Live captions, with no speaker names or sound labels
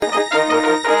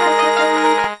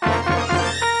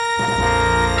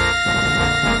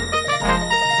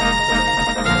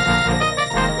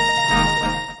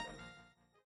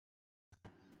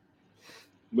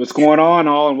What's going on,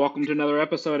 all, and welcome to another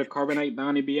episode of Carbonite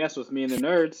Bounty BS with me and the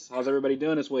nerds. How's everybody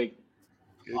doing this week?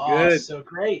 Good. So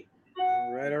great.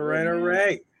 All right. Good,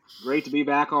 man. Great to be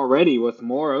back already with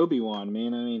more Obi-Wan,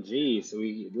 man. I mean, geez,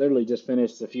 we literally just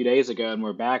finished a few days ago, and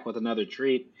we're back with another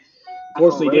treat.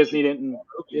 Fortunately, Disney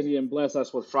didn't bless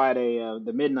us with Friday,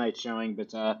 the midnight showing,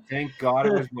 but thank God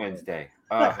it was Wednesday.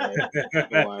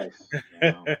 it was.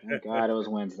 Thank God it was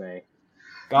Wednesday.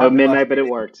 God No midnight, bless but it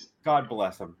worked. God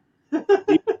bless him.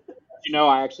 You know,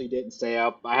 I actually didn't stay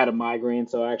up. I had a migraine,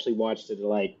 so I actually watched it at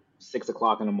like 6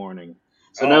 o'clock in the morning.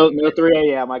 So no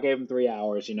 3 a.m. I gave him 3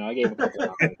 hours. You know, I gave him a couple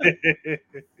hours.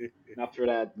 Enough for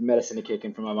that medicine to kick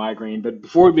in for my migraine. But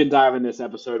before we dive in this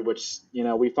episode, which, you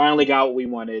know, we finally got what we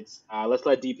wanted, let's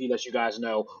let DP let you guys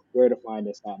know where to find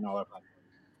us at and all our platforms.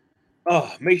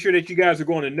 Make sure that you guys are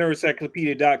going to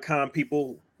nerdcyclopedia.com,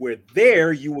 people, where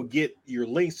there you will get your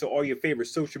links to all your favorite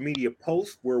social media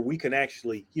posts where we can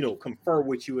actually, confer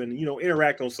with you and,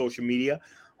 interact on social media.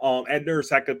 At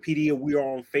Nerdcyclopedia, we are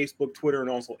on Facebook, Twitter,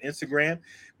 and also Instagram.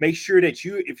 Make sure that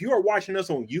if you are watching us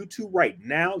on YouTube right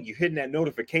now, you're hitting that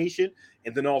notification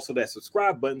and then also that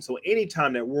subscribe button. So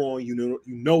anytime that we're on, you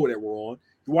know that we're on.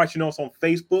 You're watching us on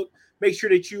Facebook. Make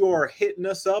sure that you are hitting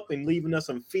us up and leaving us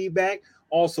some feedback.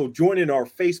 Also, joining our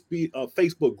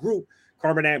Facebook group,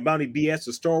 Carbonite Bounty BS,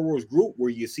 the Star Wars group, where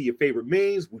you see your favorite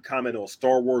memes. We comment on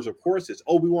Star Wars, of course. It's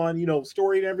Obi-Wan,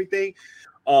 story and everything.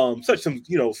 Some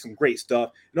great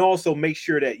stuff. And also make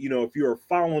sure that, if you're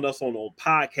following us on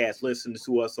podcasts, listening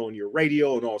to us on your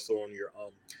radio and also on your,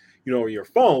 your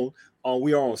phone,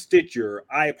 we are on Stitcher,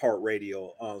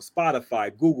 iHeartRadio,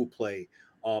 Spotify, Google Play,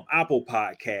 Apple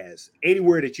Podcasts,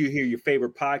 anywhere that you hear your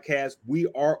favorite podcast, we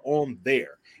are on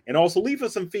there. And also leave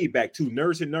us some feedback to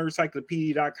nerds at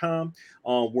nerdcyclopedia.com,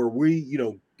 where we,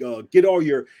 get all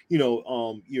your,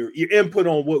 your input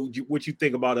on what you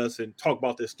think about us and talk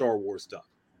about this Star Wars stuff.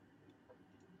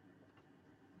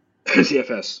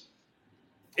 NCFS.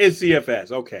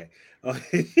 Okay. I'm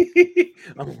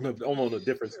on a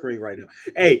different screen right now.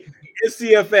 Hey,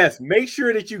 NCFS, make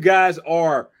sure that you guys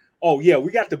are. Oh yeah,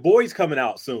 we got the boys coming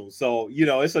out soon, so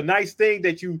it's a nice thing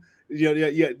that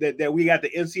that we got the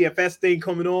NCFS thing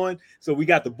coming on. So we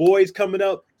got the boys coming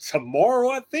up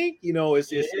tomorrow, I think.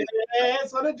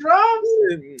 It's on the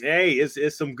drums. Hey,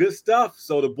 it's some good stuff.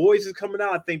 So the boys is coming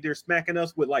out. I think they're smacking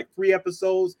us with like 3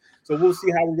 episodes. So we'll see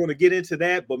how we're going to get into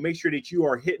that. But make sure that you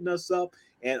are hitting us up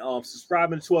and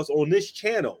subscribing to us on this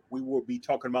channel. We will be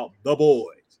talking about the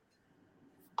boys.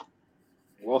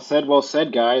 Well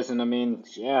said, guys. And I mean,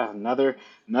 yeah, another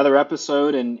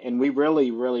episode, and we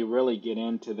really get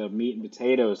into the meat and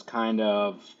potatoes kind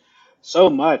of so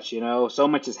much, so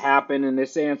much has happened, and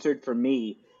this answered for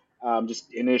me,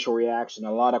 just initial reaction,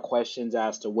 a lot of questions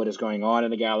as to what is going on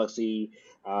in the galaxy,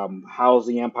 how's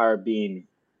the Empire being,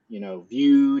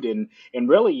 viewed, and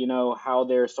really, how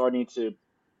they're starting to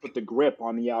put the grip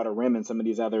on the Outer Rim and some of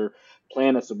these other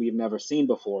planets that we've never seen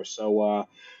before. So,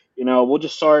 we'll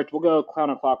just start. We'll go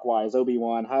counterclockwise.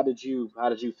 Obi-Wan, how did you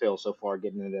feel so far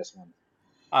getting into this one?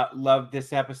 Love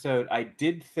this episode. I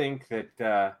did think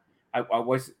that I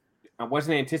wasn't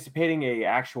anticipating a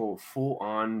actual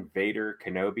full-on Vader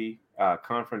Kenobi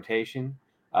confrontation.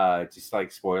 Just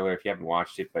like spoiler if you haven't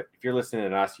watched it, but if you're listening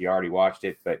to us, you already watched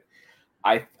it. But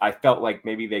I felt like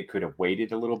maybe they could have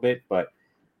waited a little bit, but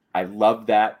I love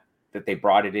that they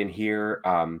brought it in here.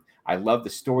 I love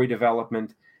the story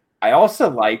development. I also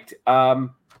liked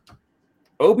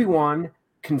Obi-Wan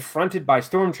confronted by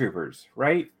stormtroopers,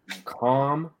 right?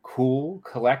 Calm, cool,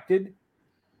 collected,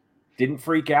 didn't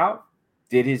freak out,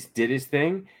 did his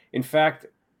thing. In fact,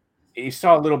 you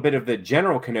saw a little bit of the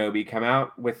General Kenobi come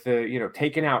out with the,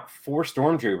 taking out 4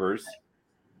 stormtroopers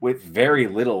with very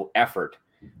little effort.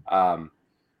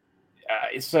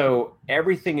 So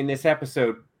everything in this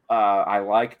episode, I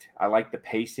liked the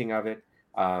pacing of it.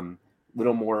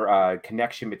 Little more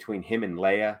connection between him and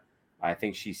Leia. I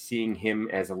think she's seeing him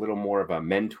as a little more of a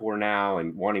mentor now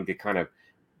and wanting to kind of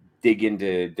dig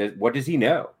into what does he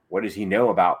know? What does he know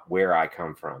about where I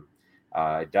come from?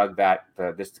 I dug that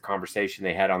this conversation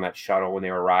they had on that shuttle when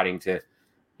they were riding to,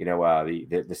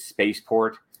 the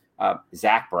spaceport.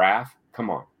 Zach Braff, come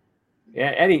on,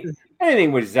 yeah,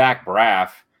 anything with Zach Braff,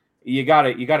 you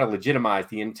gotta legitimize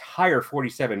the entire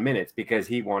 47 minutes because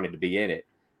he wanted to be in it.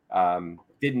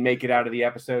 Didn't make it out of the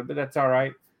episode, but that's all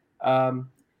right.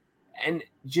 And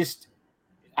just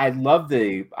I love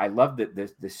the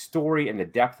story and the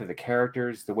depth of the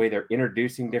characters, the way they're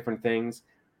introducing different things.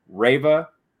 Reva,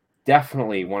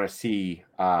 definitely want to see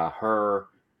her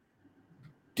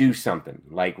do something,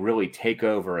 like really take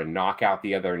over and knock out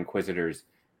the other Inquisitors.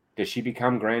 Does she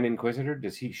become Grand Inquisitor?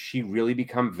 Does she really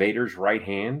become Vader's right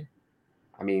hand?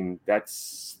 I mean,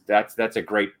 that's a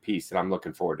great piece that I'm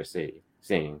looking forward to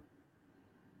seeing.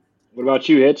 What about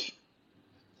you, Hitch?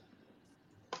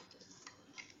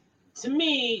 To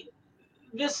me,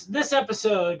 this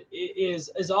episode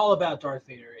is all about Darth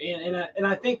Vader, and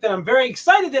I think that I'm very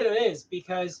excited that it is,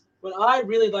 because when I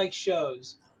really like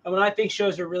shows, and when I think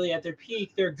shows are really at their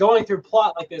peak, they're going through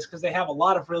plot like this because they have a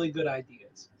lot of really good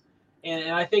ideas, and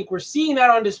I think we're seeing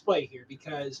that on display here,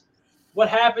 because what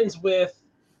happens with,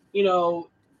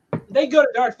 they go to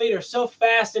Darth Vader so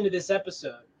fast into this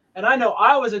episode. And I know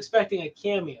I was expecting a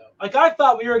cameo. Like, I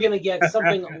thought we were going to get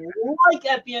something like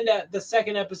at the end of the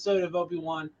second episode of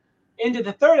Obi-Wan into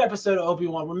the third episode of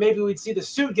Obi-Wan, where maybe we'd see the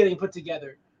suit getting put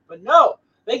together. But no,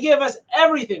 they give us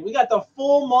everything. We got the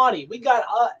full Monty. We got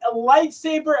a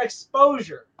lightsaber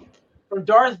exposure from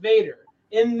Darth Vader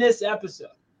in this episode.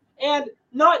 And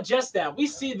not just that. We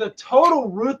see the total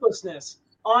ruthlessness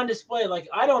on display. Like,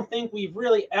 I don't think we've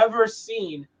really ever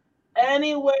seen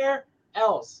anywhere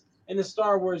else in the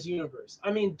Star Wars universe.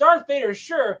 I mean, Darth Vader,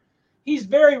 sure, he's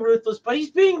very ruthless, but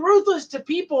he's being ruthless to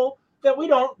people that we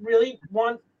don't really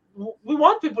want. We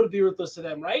want people to be ruthless to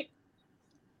them, right?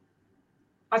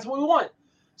 That's what we want.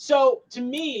 So, to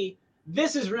me,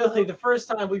 this is really the first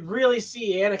time we really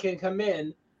see Anakin come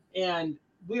in, and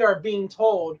we are being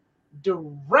told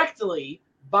directly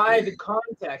by the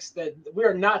context that we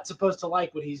are not supposed to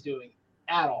like what he's doing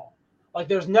at all. Like,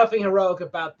 there's nothing heroic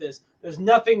about this. There's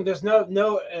no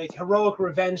heroic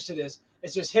revenge to this.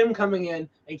 It's just him coming in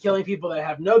and killing people that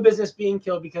have no business being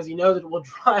killed because he knows it will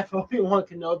drive Obi-Wan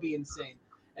Kenobi insane.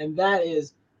 And that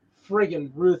is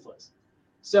friggin' ruthless.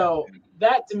 So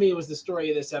that, to me, was the story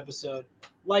of this episode.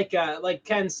 Like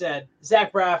Ken said,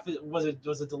 Zach Braff was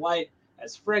a delight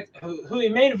as Frick, who he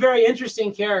made a very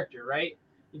interesting character, right?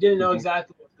 You didn't know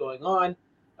exactly what's going on.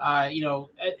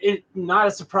 It not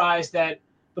a surprise that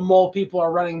the mole people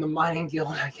are running the mining guild,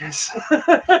 I guess.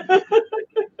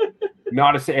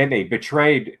 And they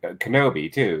betrayed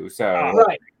Kenobi too. So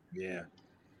right, yeah,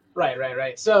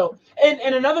 right. So and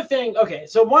another thing. Okay,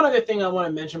 so one other thing I want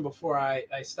to mention before I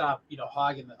stop,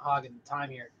 hogging the time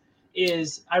here,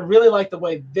 is I really like the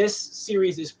way this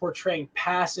series is portraying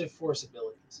passive Force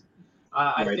abilities.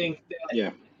 I think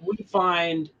that we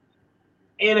find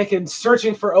Anakin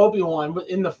searching for Obi-Wan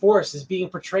in the Force is being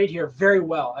portrayed here very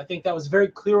well. I think that was very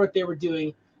clear what they were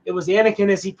doing. It was Anakin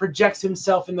as he projects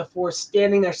himself in the Force,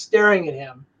 standing there staring at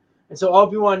him. And so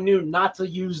Obi-Wan knew not to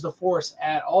use the Force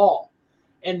at all.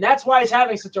 And that's why he's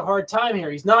having such a hard time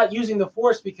here. He's not using the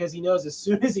Force because he knows as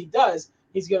soon as he does,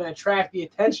 he's going to attract the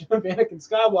attention of Anakin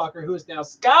Skywalker, who is now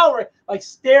scouring, like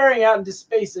staring out into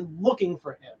space and looking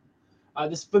for him.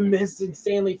 This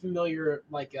insanely familiar,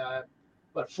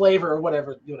 flavor or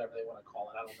whatever they want to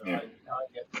call it. I don't know.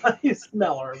 I get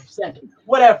smell or scent,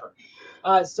 whatever.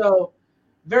 So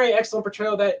very excellent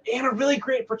portrayal of that, and a really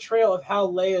great portrayal of how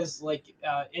Leia's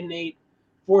innate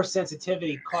Force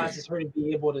sensitivity causes her to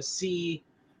be able to see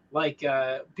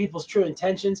people's true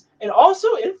intentions and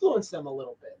also influence them a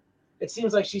little bit. It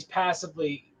seems like she's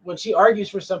passively, when she argues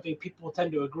for something, people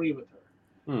tend to agree with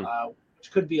her, which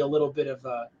could be a little bit of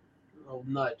a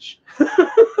nudge.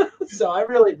 So I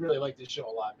really, really like this show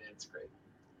a lot, man. It's great.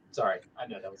 Sorry, I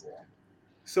know that was long.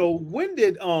 So when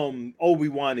did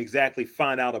Obi-Wan exactly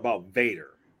find out about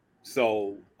Vader?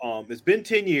 So it's been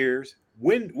 10 years.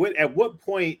 When at what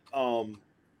point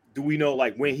do we know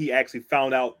when he actually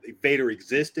found out Vader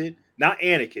existed? Not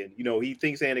Anakin. He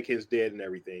thinks Anakin's dead and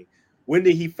everything. When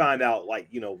did he find out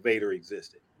Vader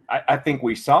existed? I think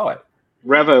we saw it.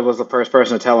 Reva was the first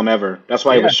person to tell him ever. That's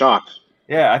why he was shocked.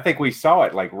 Yeah, I think we saw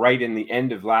it right in the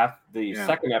end of the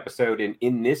second episode, and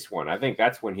in this one, I think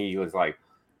that's when he was like,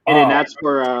 and then that's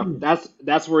where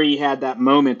that's where he had that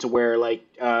moment to where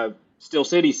Steel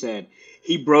City said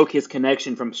he broke his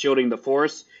connection from shielding the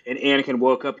Force, and Anakin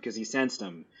woke up because he sensed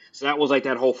him. So that was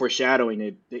that whole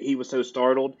foreshadowing that he was so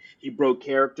startled, he broke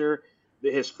character,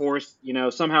 that his Force,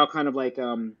 somehow kind of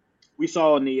we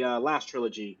saw in the last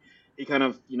trilogy, he kind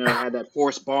of had that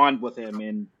Force bond with him,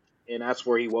 and that's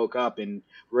where he woke up and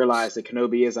realized that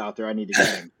Kenobi is out there. I need to get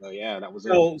him. So yeah, that was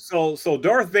it. So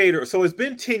Darth Vader. So it's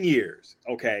been 10 years.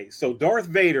 Okay, so Darth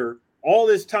Vader all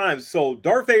this time. So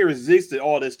Darth Vader existed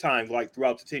all this time,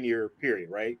 throughout the 10-year period,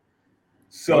 right?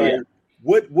 So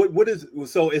what is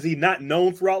so? Is he not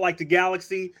known throughout the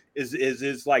galaxy? Is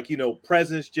his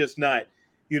presence just not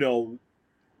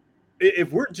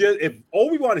if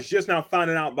Obi-Wan is just now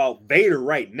finding out about Vader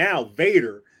right now,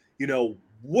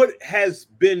 what has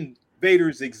been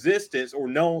Vader's existence or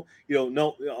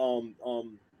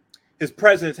his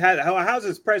presence how's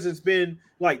his presence been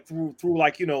through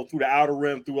the Outer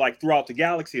Rim, throughout the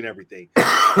galaxy and everything?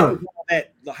 How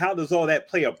does all that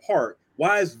play a part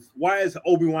why is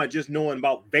Obi-Wan just knowing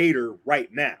about Vader right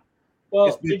now? Well,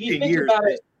 if you think about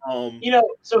it,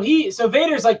 so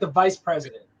Vader's like the vice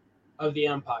president of the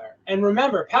Empire. And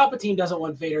remember, Palpatine doesn't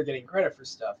want Vader getting credit for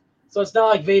stuff. So it's not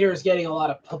like Vader is getting a lot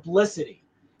of publicity.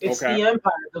 It's the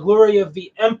Empire, the glory of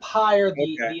the Empire,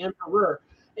 the Emperor.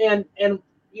 And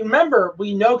you remember,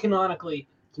 we know canonically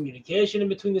communication in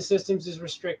between the systems is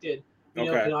restricted. You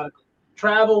know, canonically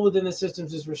travel within the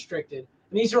systems is restricted.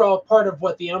 And these are all part of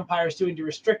what the Empire is doing to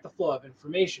restrict the flow of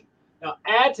information. Now,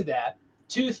 add to that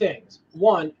two things.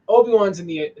 One, Obi-Wan's in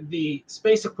the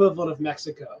space equivalent of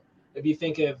Mexico. If you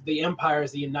think of the Empire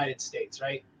as the United States,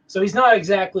 right? So he's not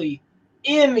exactly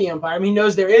in the Empire. I mean, he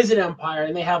knows there is an Empire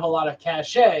and they have a lot of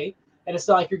cachet, and it's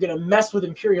not like you're going to mess with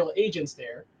Imperial agents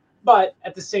there. But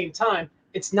at the same time,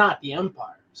 it's not the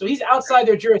Empire. So he's outside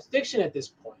their jurisdiction at this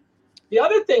point. The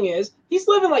other thing is, he's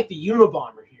living like the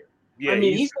Unabomber here. Yeah, I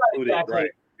mean, he's not exactly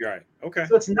right. Okay.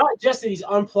 So it's not just that he's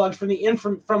unplugged from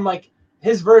from like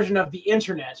his version of the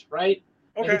internet, right?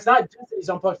 Okay. Like, it's not just that he's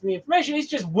unplugged from the information; he's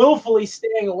just willfully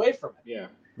staying away from it. Yeah.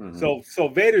 Mm-hmm. So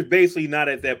Vader's basically not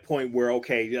at that point where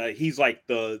he's like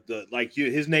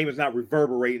his name is not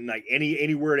reverberating like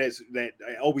anywhere that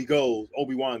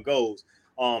Obi-Wan goes.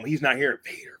 He's not hearing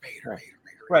Vader.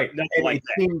 Right. Like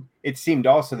it seemed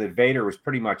also that Vader was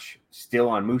pretty much still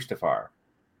on Mustafar,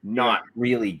 not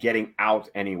really getting out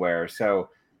anywhere. So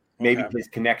maybe his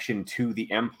connection to the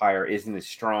Empire isn't as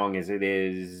strong as it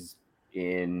is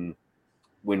when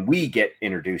we get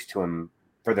introduced to him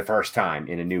for the first time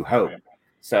in A New Hope.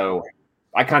 So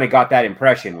I kind of got that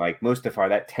impression, like Mustafar,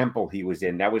 that temple he was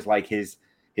in, that was like his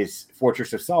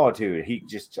Fortress of Solitude. He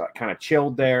just kind of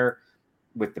chilled there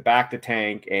with the Bacta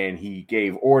tank, and he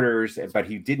gave orders, but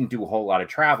he didn't do a whole lot of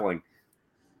traveling.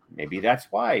 Maybe that's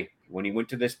why when he went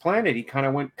to this planet, he kind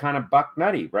of went buck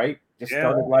nutty, right? Just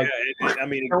started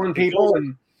killing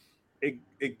people.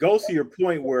 It goes to your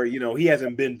point where, he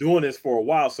hasn't been doing this for a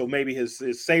while, so maybe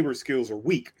his saber skills are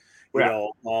weak, you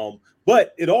know.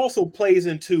 But it also plays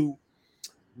into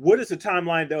what is the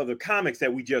timeline of the comics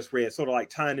that we just read, sort of like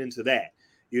tying into that,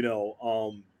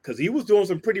 because he was doing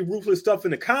some pretty ruthless stuff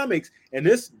in the comics, and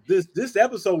this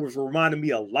episode was reminding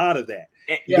me a lot of that.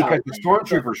 Because the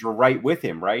stormtroopers were right with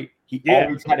him, right? He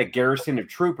always had a garrison of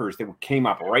troopers that came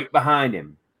up right behind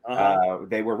him.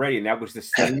 They were ready, and that was the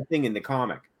same thing in the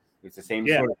comic. It's the same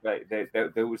sort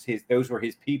of those were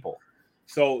his people.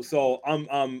 So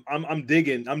I'm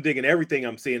digging everything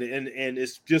I'm seeing, and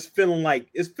it's just feeling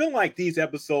like these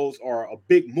episodes are a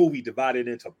big movie divided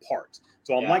into parts.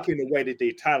 So I'm liking the way that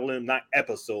they title them, not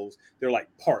episodes, they're like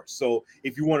parts. So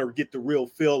if you want to get the real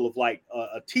feel of like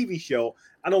a TV show,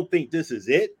 I don't think this is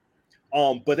it.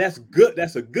 But that's good.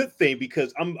 That's a good thing,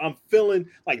 because I'm feeling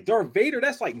like Darth Vader.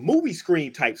 That's like movie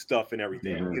screen type stuff and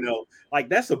everything. Like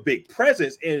that's a big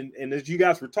presence. And as you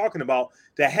guys were talking about,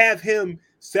 to have him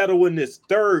settle in this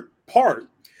third part,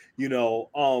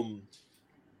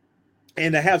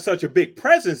 and to have such a big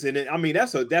presence in it, I mean,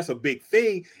 that's a big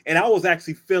thing. And I was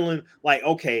actually feeling like,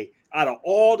 okay, out of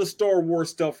all the Star Wars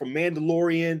stuff from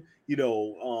Mandalorian,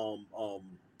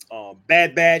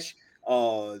 Bad Batch,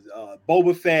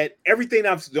 Boba Fett, everything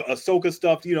Ahsoka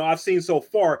stuff, I've seen so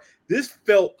far, this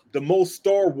felt the most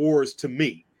Star Wars to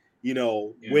me.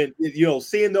 When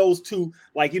seeing those two,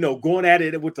 like, going at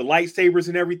it with the lightsabers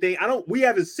and everything. We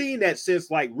haven't seen that since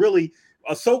like really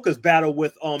Ahsoka's battle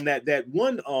with that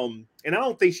one and I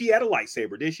don't think she had a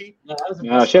lightsaber, did she?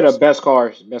 No, she had a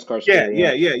Beskar.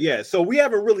 Yeah. So we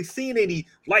haven't really seen any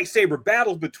lightsaber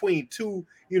battles between two,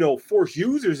 Force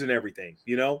users and everything,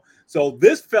 So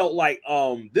this felt like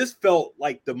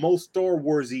the most Star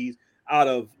Warsy out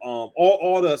of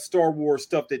all the Star Wars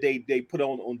stuff that they put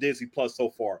on Disney Plus so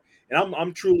far. And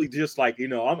I'm truly just like,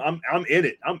 I'm in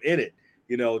it. I'm in it.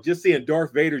 Just seeing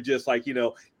Darth Vader, just like,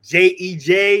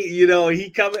 J.E.J., he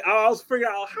coming. I was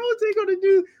figuring out, how is they going to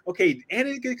do? Okay,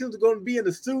 Anakin's going to be in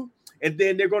the suit, and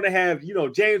then they're going to have,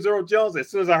 James Earl Jones. As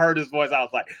soon as I heard his voice, I was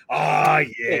like,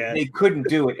 yeah. They couldn't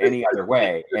do it any other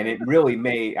way. And it really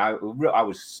made, I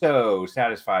was so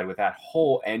satisfied with that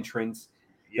whole entrance.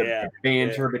 The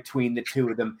banter between the two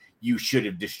of them. You should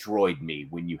have destroyed me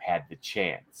when you had the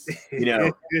chance.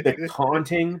 The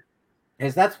taunting,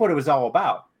 because that's what it was all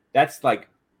about. That's like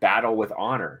battle with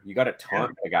honor. You got to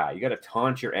taunt the guy. You got to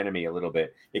taunt your enemy a little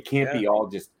bit. It can't be all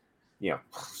just,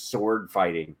 sword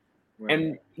fighting. Right.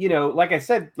 And, like I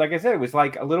said, it was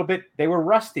like a little bit, they were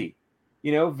rusty.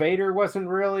 Vader wasn't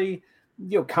really,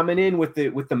 coming in with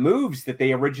the moves that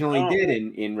they originally did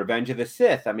in Revenge of the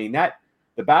Sith. I mean,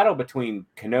 the battle between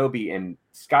Kenobi and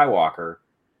Skywalker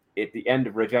at the end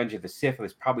of Revenge of the Sith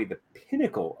was probably the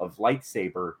pinnacle of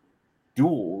lightsaber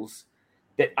duels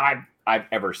that I've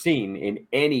ever seen in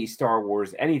any Star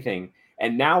Wars anything.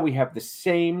 And now we have the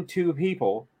same two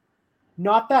people,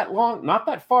 not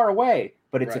that far away,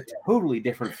 but it's a totally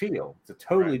different feel. It's a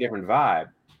totally different vibe.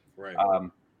 Right.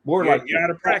 More like you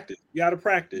gotta practice. You gotta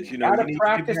practice. You know, you need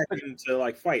to get back into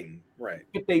like fighting. Right.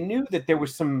 But they knew that there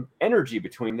was some energy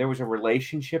between. There was a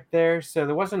relationship there, so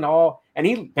there wasn't all. And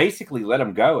he basically let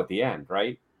him go at the end,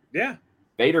 right? Yeah.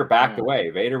 Vader backed away.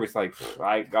 Vader was like,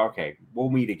 "Okay, we'll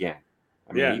meet again."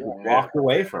 I mean, he walked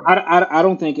away from it. I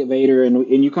don't think Vader,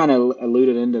 and you kind of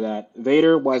alluded into that.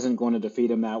 Vader wasn't going to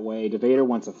defeat him that way. Vader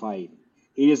wants a fight.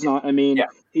 He does not. I mean,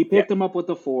 he picked him up with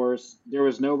the Force. There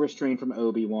was no restraint from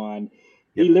Obi-Wan.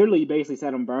 He literally basically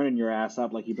said, "I'm burning your ass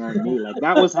up like you burned me." Like,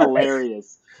 that was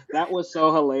hilarious. That was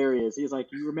so hilarious. He's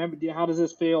like, "You remember? How does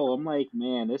this feel?" I'm like,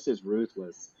 "Man, this is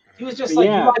ruthless." He was just like,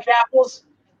 "You like apples?"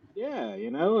 Yeah,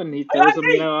 and he throws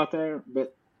him, out there.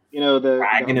 But the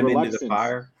dragging him into the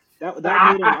fire. That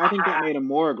made him. I think that made him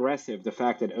more aggressive. The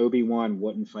fact that Obi-Wan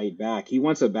wouldn't fight back. He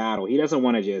wants a battle. He doesn't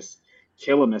want to just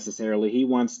kill him necessarily. He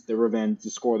wants the revenge, to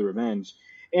score the revenge,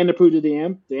 and to prove to the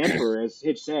Emperor, as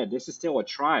Hitch said, this is still a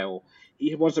trial.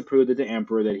 He wants to prove to the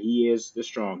Emperor that he is the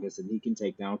strongest and he can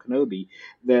take down Kenobi,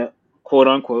 the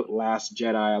quote-unquote last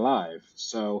Jedi alive.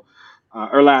 So,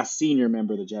 or last senior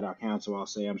member of the Jedi Council, I'll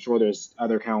say. I'm sure there's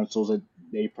other councils that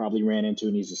they probably ran into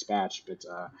and he's dispatched. But,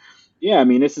 I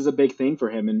mean, this is a big thing for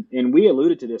him. And we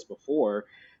alluded to this before.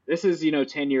 This is,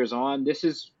 10 years on. This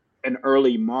is an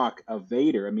early mock of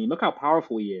Vader. I mean, look how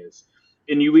powerful he is.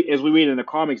 And as we read in the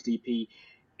comics, DP,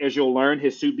 as you'll learn,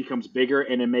 his suit becomes bigger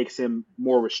and it makes him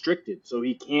more restricted. So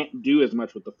he can't do as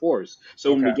much with the Force.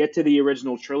 So when we get to the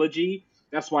original trilogy,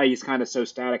 that's why he's kind of so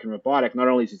static and robotic. Not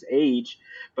only is his age,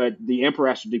 but the Emperor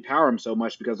has to depower him so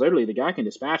much because literally the guy can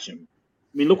dispatch him.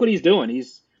 I mean, look what he's doing.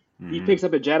 He picks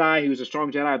up a Jedi who's a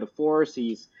strong Jedi of the Force.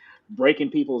 He's breaking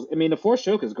people's. I mean, the Force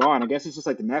choke is gone. I guess it's just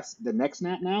like the next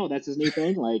nap now. That's his new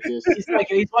thing. Like he's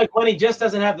like when he just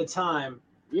doesn't have the time.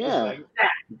 Yeah.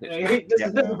 Like, this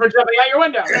is for jumping out your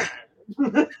window.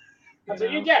 That's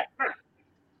what you get.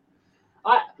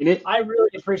 I really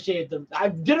appreciate them. I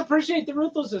did appreciate the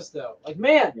ruthlessness though. Like,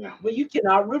 man, well, you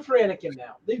cannot root for Anakin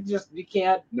now. You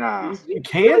can't. Nah. You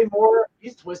can't.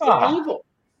 He's twisted and evil.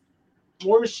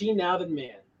 More machine now than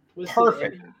man. Twisted.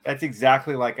 Perfect. That's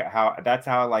exactly how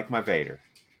I like my Vader.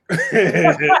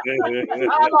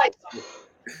 I like them.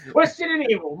 Twisted and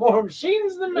evil. More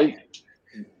machines than man.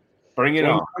 Bring it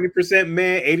on. 20%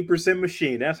 man, 80%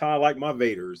 machine. That's how I like my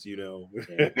Vaders,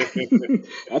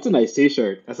 That's a nice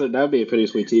T-shirt. That'd be a pretty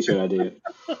sweet T-shirt idea.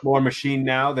 More machine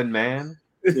now than man.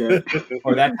 Yeah.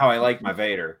 Or that's how I like my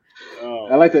Vader.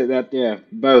 I like that. Yeah,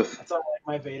 both. That's how I like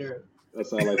my Vader.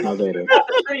 That's how I like my Vader.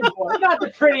 Not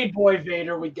the pretty boy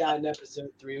Vader we got in episode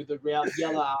 3 with the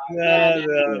yellow eyes.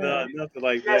 No, nothing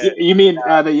like that. You mean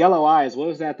the yellow eyes? What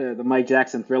was that? The Mike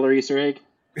Jackson Thriller Easter egg?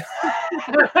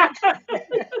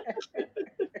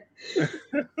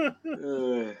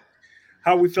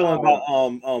 How we feeling about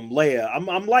Leia?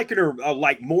 I'm liking her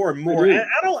like more and more. And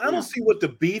I don't see what the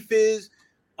beef is.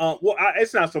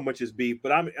 It's not so much as beef,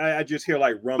 but I just hear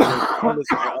like rumblings. I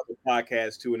listen to other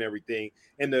podcasts too and everything.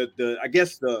 And I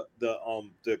guess the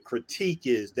critique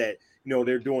is that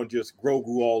they're doing just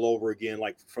Grogu all over again,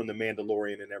 like from the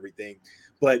Mandalorian and everything.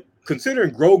 But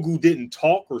considering Grogu didn't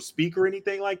talk or speak or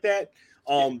anything like that.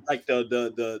 Like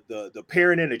the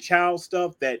parent and the child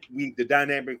stuff the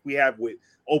dynamic we have with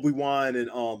Obi-Wan and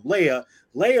Leia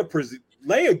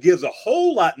gives a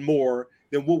whole lot more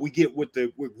than what we get with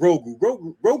Grogu.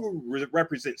 Grogu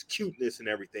represents cuteness and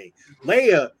everything.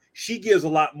 Leia, she gives a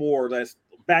lot more that's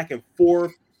back and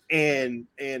forth and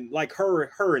like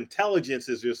her intelligence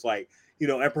is just like and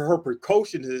her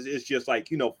precautions is just like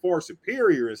far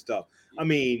superior and stuff. I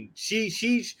mean, she's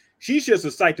just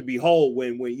a sight to behold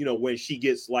when she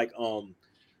gets like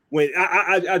when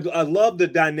I love the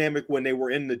dynamic when they were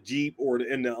in the Jeep or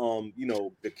in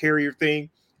the the carrier thing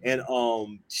and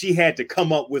she had to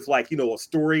come up with like a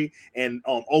story and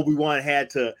Obi-Wan had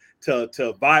to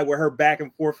vie with her back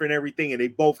and forth and everything and they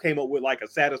both came up with like a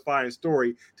satisfying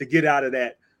story to get out of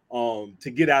that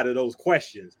to get out of those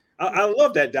questions. I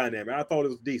love that dynamic. I thought it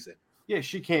was decent. Yeah,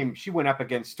 she went up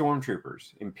against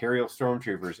stormtroopers, Imperial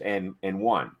stormtroopers, and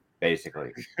won.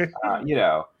 Basically,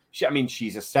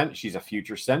 she's a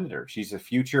future senator. She's a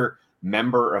future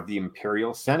member of the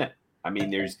Imperial Senate. I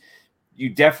mean, you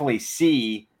definitely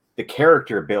see the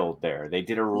character build there. They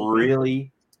did a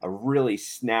really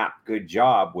good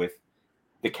job with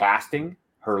the casting,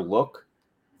 her look,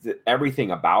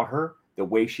 everything about her, the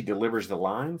way she delivers the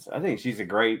lines. I think she's a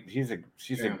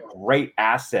great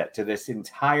asset to this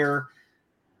entire,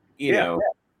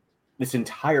 this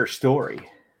entire story.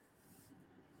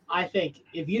 I think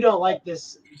if you don't like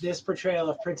this portrayal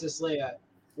of Princess Leia,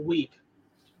 weep.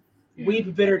 Yeah.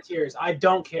 Weep bitter tears. I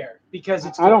don't care because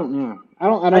it's I don't know. I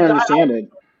don't understand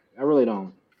it. I really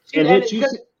don't. And hit you.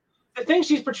 The thing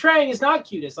she's portraying is not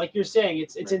cute. It's like you're saying,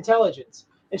 it's intelligence,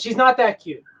 and she's not that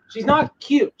cute. She's not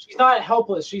cute. She's not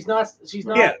helpless. She's not. That's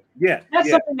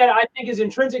something that I think is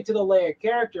intrinsic to the Leia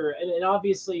character, and it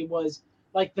obviously was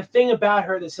like the thing about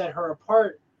her that set her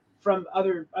apart from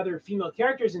other female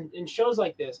characters in shows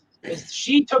like this is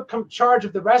she took charge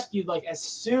of the rescue like as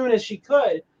soon as she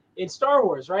could in Star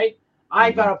Wars. Right? I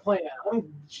got a plan.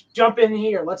 I'm jump in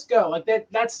here. Let's go. Like that.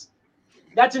 That's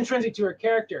intrinsic to her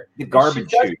character. The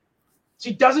garbage chute.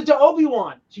 She does it to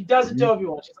Obi-Wan. She's like,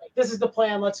 this is the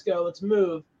plan. Let's go. Let's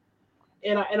move.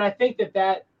 And I think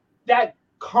that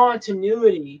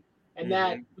continuity and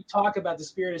that we talk about the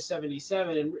spirit of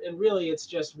 77 and really it's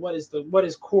just what is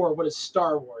core, what is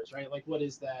Star Wars, right? Like what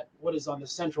is that? What is on the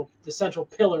central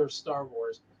pillar of Star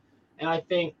Wars? And I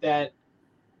think that,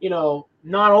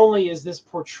 not only is this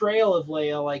portrayal of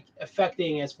Leia like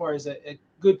affecting as far as a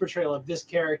good portrayal of this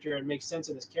character and makes sense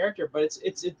of this character, but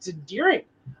it's endearing.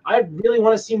 I really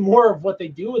want to see more of what they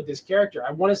do with this character.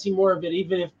 I want to see more of it,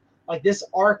 even if like this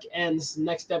arc ends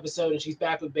next episode and she's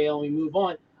back with Bail and we move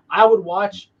on. I would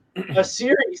watch a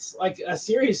series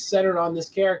centered on this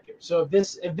character. So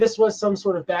if this was some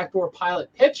sort of backdoor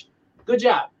pilot pitch, good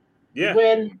job. Yeah.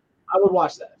 When I would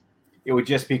watch that. It would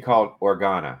just be called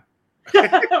Organa.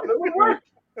 It would work.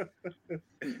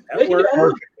 That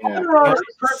worked.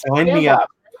 Sign me up.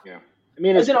 Yeah. I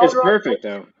mean, it's perfect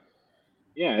though.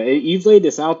 Yeah, you've laid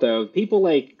this out though. People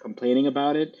like complaining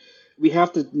about it. We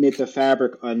have to knit the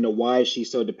fabric on why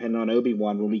she's so dependent on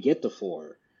Obi-Wan when we get to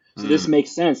 4. So this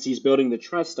makes sense. He's building the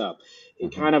trust up.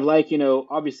 It kind of like,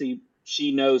 obviously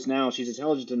she knows now, she's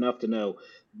intelligent enough to know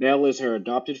Bail is her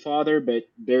adopted father, but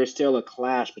there's still a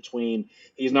clash between,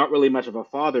 he's not really much of a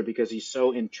father because he's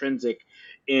so intrinsic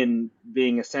in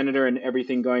being a senator and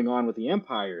everything going on with the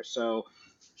Empire. So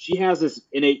she has this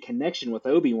innate connection with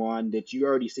Obi-Wan that you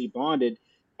already see bonded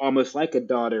almost like a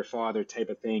daughter-father type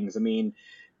of things. I mean,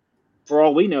 for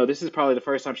all we know, this is probably the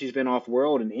first time she's been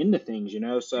off-world and into things,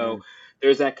 So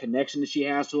there's that connection that she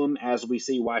has to him, as we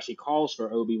see why she calls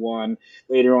for Obi-Wan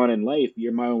later on in life.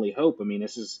 You're my only hope. I mean,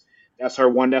 that's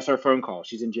her phone call.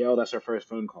 She's in jail. That's her first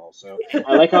phone call. So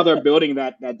I like how they're building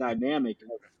that dynamic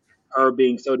of her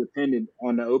being so dependent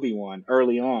on the Obi-Wan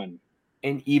early on.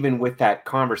 And even with that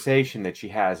conversation that she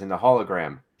has in the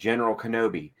hologram, General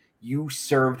Kenobi, you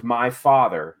served my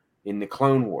father in the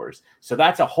Clone Wars. So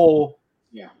that's a whole,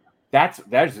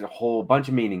 there's a whole bunch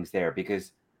of meanings there,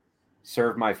 because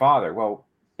served my father. Well,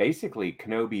 basically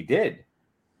Kenobi did.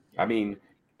 I mean,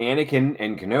 Anakin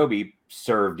and Kenobi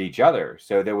served each other.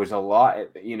 So there was a lot,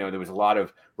 there was a lot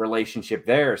of relationship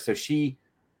there. So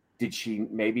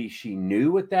maybe she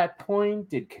knew at that point?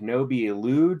 Did Kenobi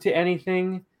allude to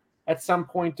anything at some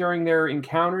point during their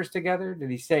encounters together? Did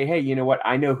he say, hey, you know what?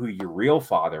 I know who your real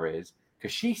father is?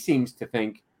 Because she seems to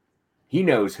think he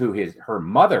knows who her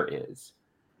mother is.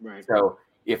 Right. So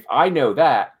if I know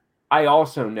that, I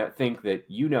also think that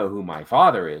you know who my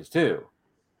father is too,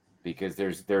 because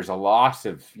there's a loss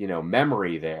of,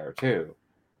 memory there too.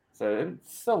 So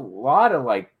it's a lot of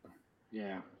a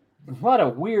lot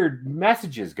of weird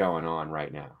messages going on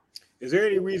right now. Is there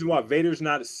any reason why Vader's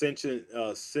not sensing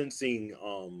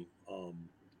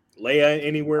Leia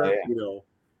anywhere?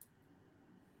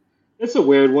 It's a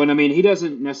weird one. I mean, he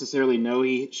doesn't necessarily know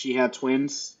she had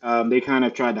twins. They kind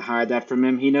of tried to hide that from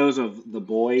him. He knows of the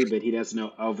boy, but he doesn't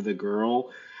know of the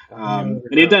girl. And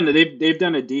they've done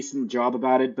a decent job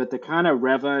about it. But the kind of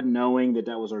Reva knowing that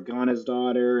was Organa's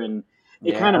daughter, and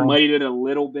it kind of muddied it a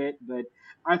little bit. But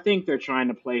I think they're trying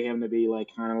to play him to be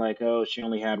oh, she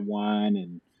only had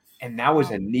one, and that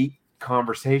was a neat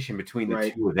conversation between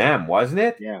the two of them, wasn't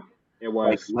it? Yeah. It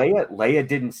was. Leia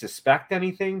didn't suspect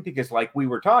anything because, like we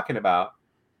were talking about,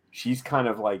 she's kind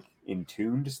of in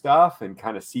tune to stuff and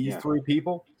kind of sees through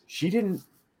people. She didn't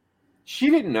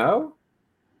know.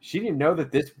 She didn't know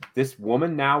that this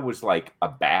woman now was a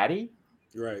baddie.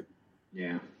 Right.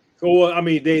 Yeah. So I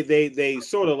mean, they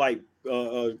sort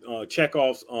of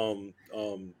Chekhov's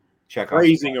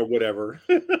phrasing or whatever.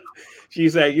 She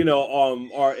said,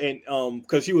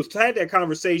 because she had that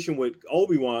conversation with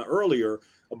Obi-Wan earlier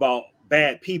about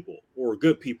bad people or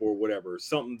good people or whatever,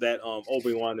 something that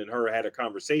Obi-Wan and her had a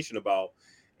conversation about,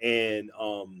 and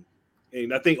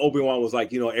I think Obi-Wan was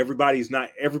everybody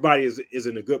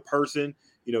isn't a good person,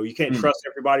 you can't trust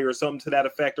everybody or something to that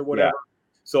effect or whatever.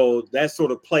 So that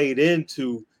sort of played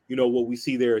into what we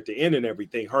see there at the end and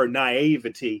everything, her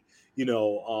naivety,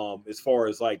 as far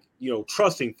as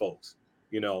trusting folks,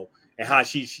 and how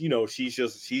she's young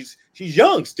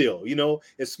still,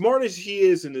 as smart as she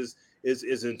is and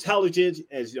as intelligent,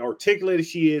 as articulate as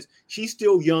she is, she's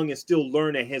still young and still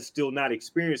learning, has still not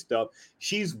experienced stuff.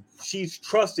 She's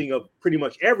trusting of pretty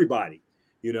much everybody,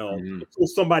 until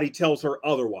somebody tells her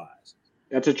otherwise.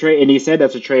 That's a trait, and he said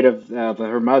that's a trait of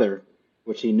her mother,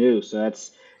 which he knew. So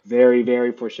that's very,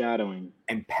 very foreshadowing.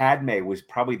 And Padme was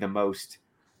probably the most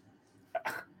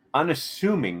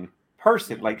unassuming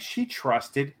person. Like, she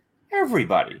trusted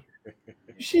everybody.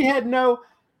 She had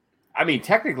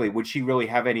technically, would she really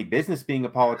have any business being a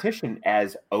politician,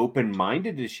 as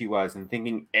open-minded as she was and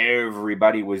thinking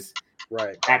everybody was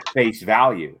right at face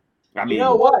value? I mean, you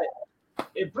know what?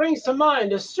 It brings to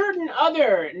mind a certain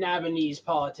other Nabonese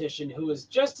politician who was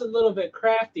just a little bit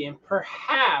crafty and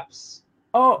perhaps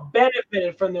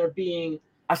benefited from there being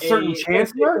a certain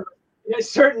chancellor, a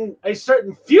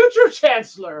certain future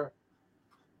chancellor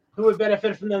who would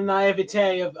benefit from the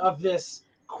naivete of this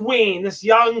queen, this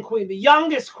young queen, the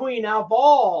youngest queen out of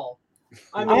all.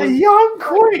 I mean, a young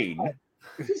queen.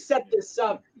 Who set this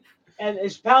up? And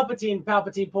is Palpatine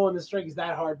pulling the strings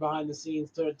that hard behind the scenes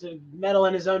to meddle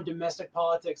in his own domestic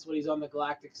politics when he's on the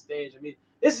galactic stage? I mean,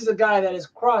 this is a guy that has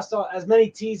crossed as many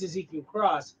T's as he can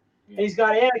cross. And he's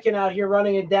got Anakin out here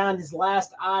running it down his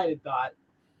last eye thought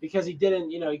because he didn't,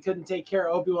 he couldn't take care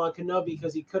of Obi-Wan Kenobi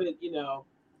because he couldn't,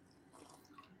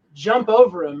 jump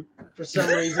over him for some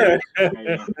reason.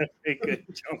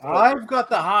 I've got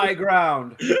the high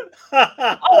ground.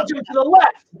 I'll jump to the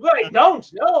left. Wait, don't.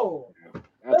 No.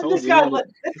 This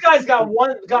guy's got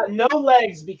no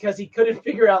legs because he couldn't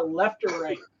figure out left or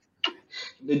right.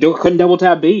 Couldn't double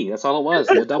tap B. That's all it was.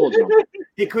 No double jump.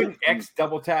 He couldn't X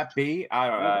double tap B.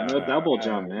 No double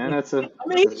jump, man. That's a. I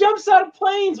mean, he jumps out of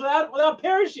planes without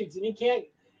parachutes, and he can't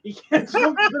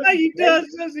jump. He does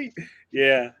he?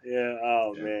 Yeah.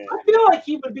 Oh man. I feel like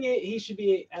he should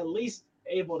be at least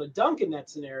able to dunk in that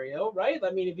scenario, right? I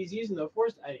mean, if he's using the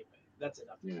force, anyway, that's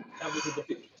enough. Yeah. That was a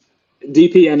different.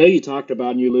 DP, I know you talked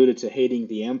about and you alluded to hating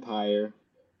the Empire.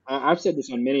 I've said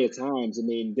this on many a times. I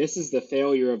mean, this is the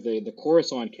failure of the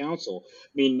Coruscant Council.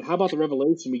 I mean, how about the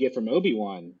revelation we get from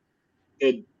Obi-Wan?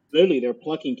 Literally, they're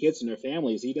plucking kids from their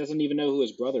families. He doesn't even know who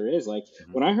his brother is. Like,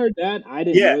 when I heard that, I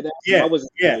didn't know that.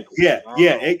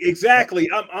 Exactly.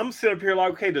 I'm sitting up here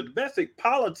like, okay, the domestic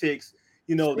politics,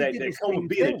 that come with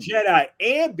being a Jedi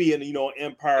and being,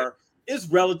 Empire is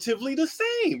relatively the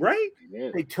same, right?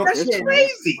 Yeah. That's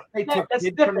crazy. They took kids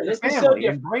from their family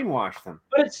and brainwashed them.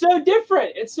 But it's so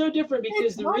different. It's so different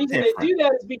because the reason they do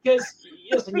that is because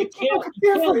you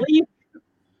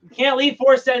can't leave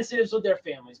Force sensitives with their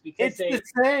families because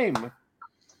it's the same.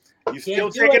 You still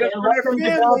take it from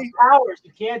their family. Powers.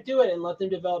 You can't do it and let them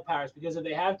develop powers because if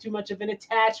they have too much of an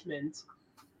attachment,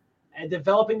 and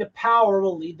developing the power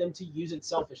will lead them to use it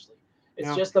selfishly.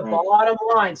 It's just the bottom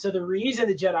line. So the reason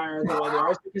the Jedi are the way they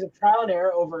are is because of trial and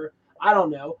error over,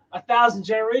 1,000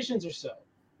 generations or so.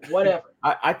 Whatever.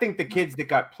 I think the kids that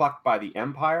got plucked by the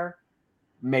Empire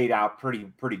made out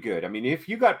pretty good. I mean, if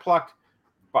you got plucked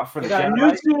for the Jedi,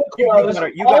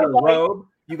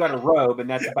 you got a robe, and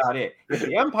that's about it. If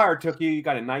the Empire took you, you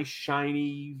got a nice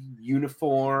shiny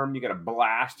uniform, you got a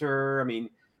blaster. I mean,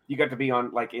 you got to be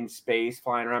on in space,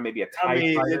 flying around, maybe a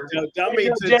TIE fighter.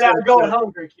 Jedi going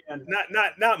hungry, Ken.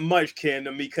 Not much, Ken.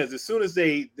 Because as soon as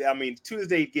they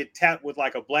get tapped with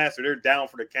a blaster, they're down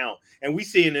for the count. And we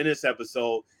see it in this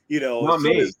episode.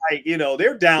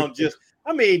 They're down. Just,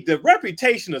 the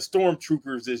reputation of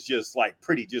stormtroopers is just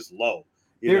pretty low.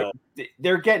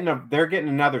 They're getting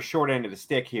another short end of the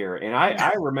stick here. And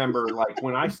I remember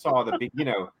when I saw the big,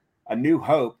 A New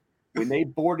Hope. When they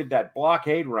boarded that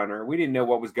blockade runner, we didn't know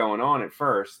what was going on at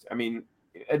first. I mean,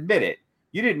 admit it.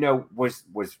 You didn't know were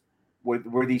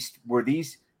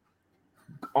these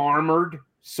armored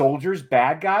soldiers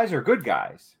bad guys or good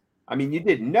guys? I mean, you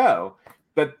didn't know.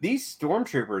 But these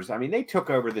stormtroopers, they took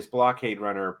over this blockade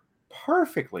runner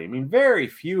perfectly. I mean, very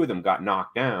few of them got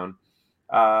knocked down.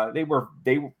 To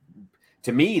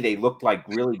me, they looked like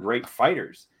really great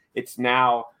fighters. It's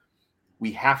now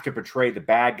we have to portray the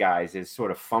bad guys as sort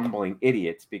of fumbling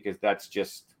idiots because that's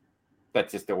just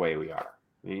the way we are.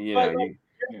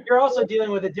 You're also dealing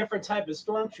with a different type of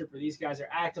stormtrooper. These guys are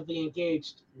actively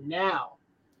engaged now.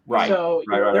 Right. So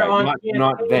right.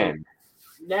 Not then.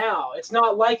 Now it's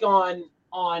not like on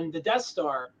the Death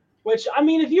Star, which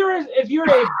if you're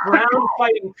a ground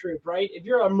fighting troop, right? If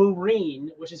you're a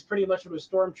Marine, which is pretty much what a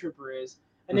stormtrooper is,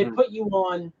 and they put you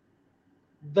on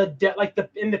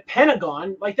in the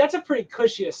Pentagon, that's a pretty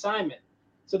cushy assignment.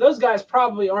 So those guys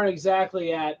probably aren't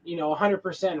exactly at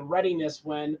 100% readiness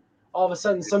when all of a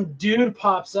sudden some dude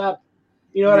pops up.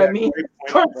 You know what I mean?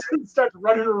 Starts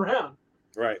running around.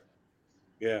 Right.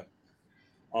 Yeah.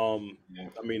 Yeah.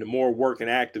 I mean, the more working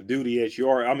active duty as you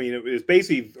are, I mean, it's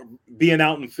basically being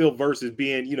out in the field versus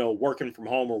being, working from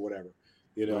home or whatever.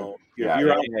 Right. If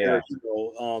you're out there,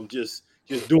 just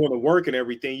doing the work and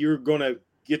everything, you're gonna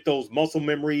get those muscle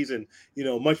memories and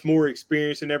much more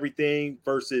experience and everything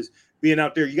versus being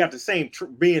out there. You got the same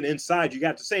being inside, you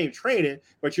got the same training,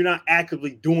 but you're not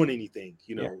actively doing anything,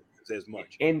 as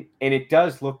much. And it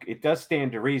does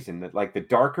stand to reason that like the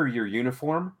darker your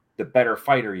uniform, the better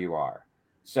fighter you are.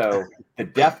 So the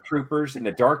Death Troopers and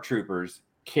the Dark Troopers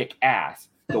kick ass.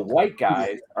 The white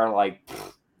guys are like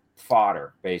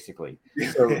fodder, basically.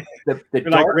 So the They're darker,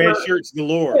 like red shirts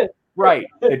galore. right?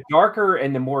 The darker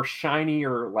and the more shiny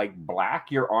or like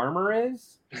black your armor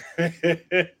is,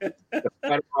 the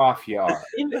better off you are.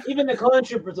 Even the clone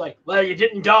troopers like, well, you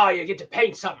didn't die, you get to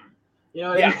paint something. You know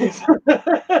what Yeah. I mean?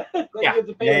 Yeah. You get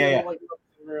to paint Yeah. like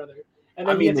or other. And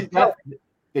then I mean, you get to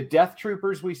the Death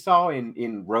Troopers we saw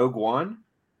in Rogue One,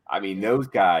 I mean, those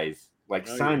guys like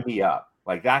sign me up.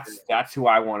 Like that's who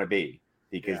I want to be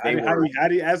because how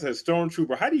do you, as a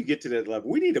stormtrooper, how do you get to that level?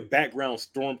 We need a background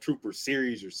stormtrooper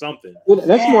series or something. Well,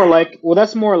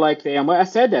 that's more like they. I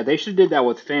said that they should have did that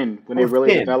with Finn when they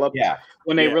really developed. Yeah.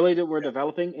 When they really were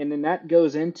developing, and then that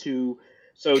goes into.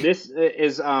 So this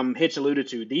is Hitch alluded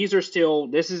to.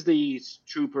 This is the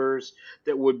troopers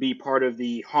that would be part of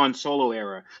the Han Solo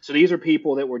era. So these are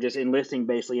people that were just enlisting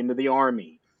basically into the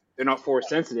army. They're not force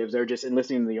sensitives. They're just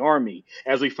enlisting into the army.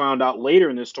 As we found out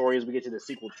later in the story, as we get to the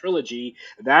sequel trilogy,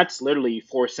 that's literally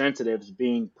force sensitives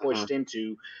being pushed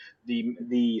into the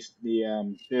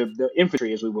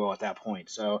infantry, as we will at that point.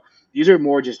 So these are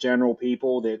more just general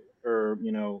people that are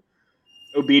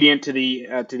obedient to the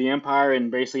Empire and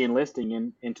basically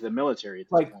enlisting into the military at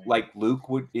this point. Like Luke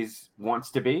wants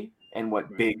to be, and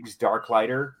what Biggs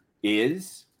Darklighter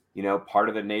is, part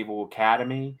of the Naval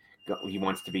Academy. He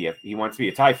wants to be a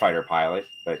TIE fighter pilot,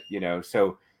 but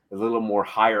so a little more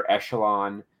higher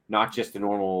echelon, not just a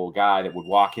normal guy that would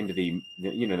walk into the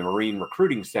Marine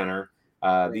Recruiting Center.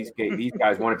 These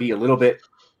guys want to be a little bit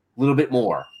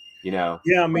more. Yeah,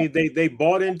 I mean they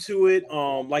bought into it.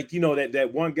 That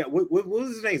one guy. What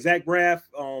was his name? Zach Braff.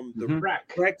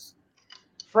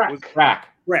 Freck.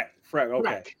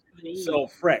 Okay. So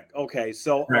Freck. Okay.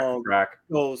 So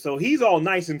so he's all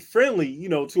nice and friendly,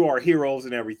 to our heroes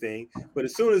and everything. But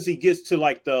as soon as he gets to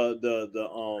like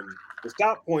the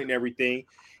stop point and everything,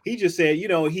 he just said,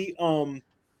 he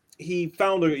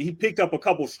picked up a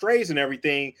couple strays and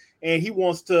everything, and he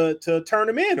wants to turn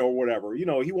them in or whatever.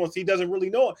 He doesn't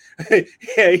really know it.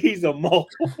 Yeah, he's a mole.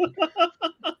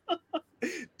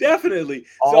 Definitely.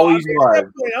 Always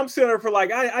I'm sitting there for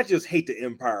like, I just hate the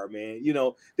Empire, man.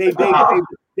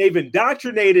 They've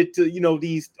indoctrinated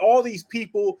to all these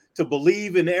people to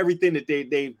believe in everything that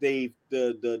the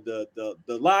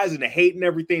lies and the hate and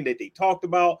everything that they talked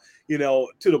about, to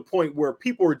the point where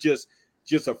people are just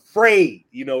afraid,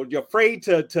 you're afraid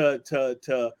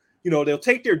to they'll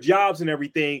take their jobs and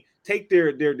everything, take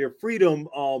their freedom,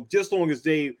 just long as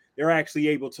they're actually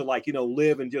able to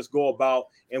live and just go about,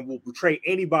 and will betray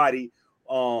anybody,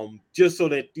 just so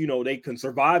that they can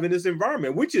survive in this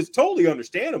environment, which is totally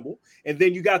understandable. And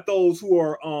then you got those who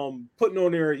are putting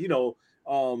on their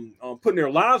putting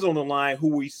their lives on the line,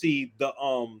 who we see the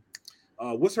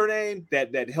what's her name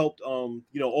that helped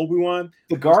Obi-Wan,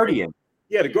 the Guardian.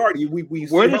 Yeah, the Guardian.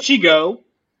 Where did she go?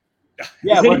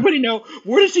 Yeah, does anybody know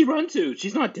where did she run to?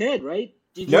 She's not dead, right?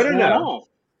 No.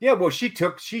 Yeah, well,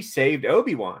 she saved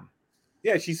Obi-Wan.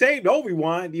 Yeah, she saved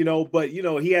Obi-Wan, but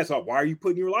he asked her, why are you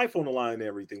putting your life on the line and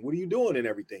everything? What are you doing and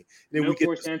everything? And then no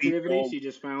force sensitivity. She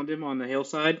just found him on the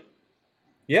hillside.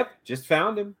 Yep, just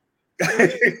found him.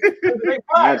 There's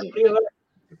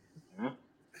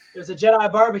a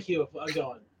Jedi barbecue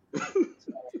going.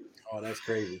 Oh, that's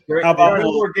crazy. How about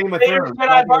more Game of Thrones?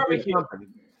 Jedi barbecue.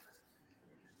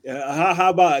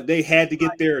 How about they had to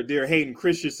get their Hayden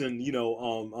Christensen,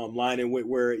 line in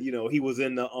where he was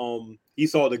in the he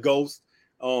saw the ghost,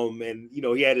 and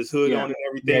he had his hood on and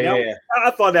everything.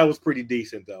 I thought that was pretty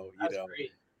decent though. That's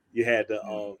great. You had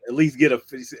to at least get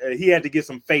he had to get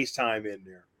some FaceTime in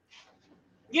there.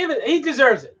 Give it. He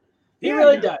deserves it. He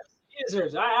really does. He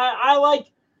deserves it. I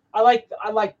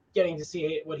like getting to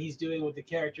see what he's doing with the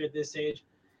character at this age.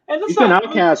 And he's been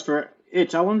outcast for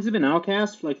how long has he been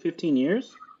outcast? For like 15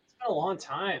 years? It's been a long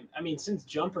time. I mean, since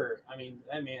Jumper. I mean,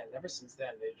 ever since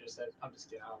then they just said, I'm just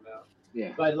kidding, I don't know.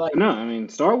 Yeah. But no, I mean,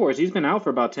 Star Wars, he's been out for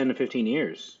about 10 to 15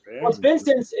 years. Well,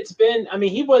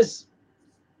 he was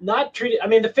not treated. I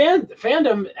mean, the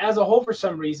fandom as a whole for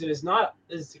some reason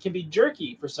can be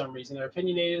jerky for some reason. They're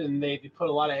opinionated and they put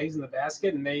a lot of eggs in the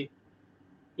basket, and they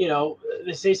You know,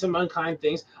 they say some unkind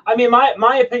things. I mean,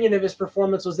 my opinion of his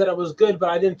performance was that it was good, but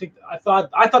I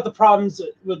thought the problems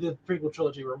with the prequel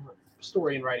trilogy were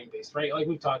story and writing based, right? Like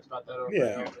we've talked about that over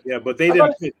and over. Yeah, but they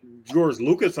didn't put George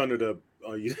Lucas under the.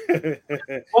 Well,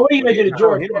 what are you gonna do to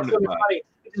George? That's gonna be funny.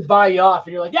 Just buy you off,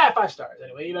 and you're like, yeah, 5 stars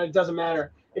anyway. You know, it doesn't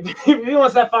matter if he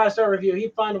wants that 5-star review.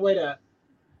 He'd find a way to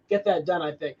get that done.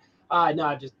 I think.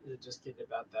 No, just kidding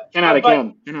about that. 10 out of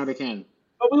 10. 10 out of 10.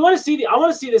 But I want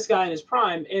to see this guy in his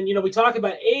prime, and you know, we talk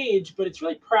about age, but it's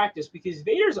really practice because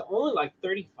Vader's only like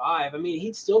 35. I mean,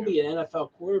 he'd still be an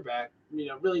NFL quarterback. You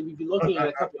know, really, we'd be looking at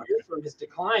a couple of years from his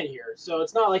decline here. So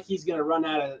it's not like he's going to run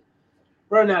out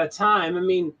of time. I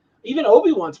mean, even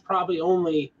Obi-Wan's probably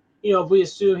only, you know, if we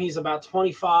assume he's about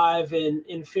 25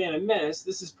 in Phantom Menace,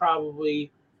 this is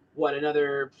probably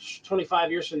another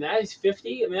 25 years from that. He's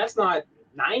 50. I mean, that's not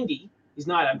 90. He's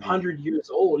not 100 years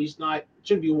old.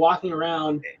 Shouldn't be walking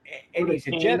around. And he's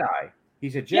a Jedi.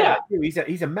 He's a Jedi too.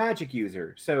 He's a magic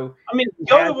user. So I mean,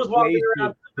 Yoda was walking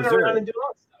around and doing all that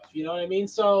stuff. You know what I mean?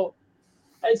 So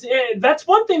that's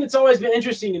one thing that's always been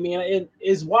interesting to me, and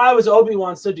is why was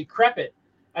Obi-Wan so decrepit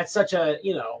at such a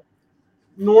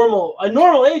normal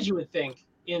age, you would think,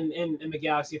 in the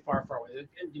galaxy far, far away.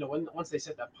 And, you know, once they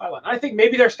set that pylon, I think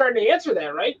maybe they're starting to answer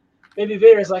that, right? Maybe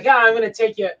Vader's like, I'm going to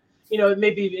take you. You know,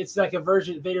 maybe it's like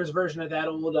Vader's version of that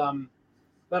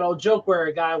old joke where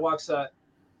a guy walks up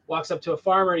to a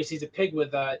farmer and he sees a pig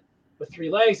with 3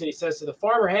 legs, and he says to the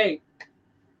farmer, "Hey,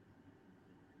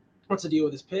 what's the deal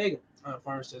with this pig?" And the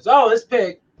farmer says, "Oh, this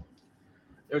pig.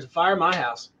 There was a fire in my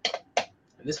house,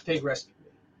 and this pig rescued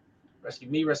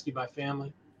me, rescued my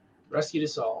family, rescued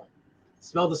us all.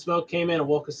 Smelled the smoke, came in, and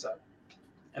woke us up."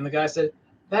 And the guy said,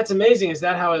 "That's amazing. Is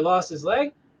that how he lost his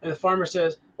leg?" And the farmer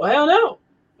says, "Well, hell no.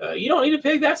 You don't need a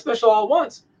pig that special all at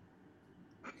once."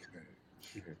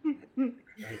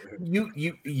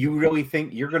 You really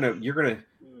think you're gonna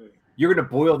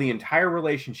boil the entire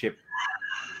relationship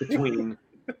between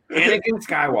Anakin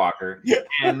Skywalker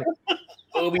and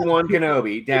Obi-Wan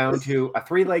Kenobi down to a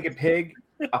 3-legged pig,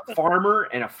 a farmer,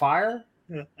 and a fire?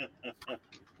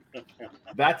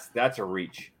 That's a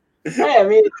reach. Hey, I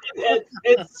mean,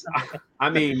 it's. I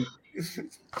mean,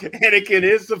 Anakin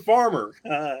is the farmer.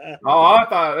 I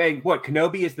thought, what,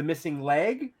 Kenobi is the missing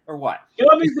leg or what?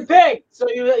 Kenobi's the pig, so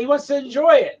he wants to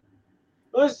enjoy it.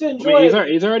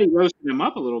 He's already roasting him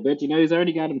up a little bit. You know, he's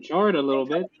already got him charred a little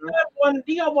bit.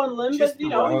 He got one limb, but you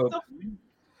know, a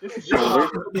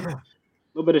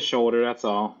little bit of shoulder. That's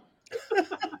all.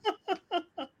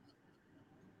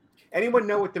 Anyone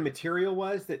know what the material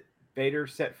was that Vader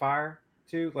set fire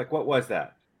to? Like, what was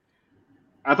that?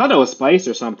 I thought it was spice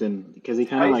or something because he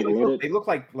kind of like lit it. They look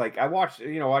like I watched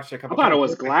a couple. I thought it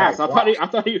was glass. I thought he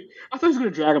was gonna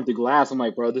drag him through glass. I'm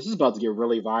like, bro, this is about to get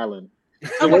really violent.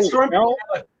 Dragon.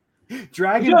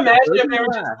 Could you imagine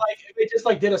if they just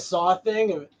did a Saw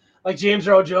thing, and, like James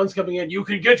Earl Jones coming in? You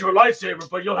can get your lightsaber,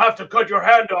 but you'll have to cut your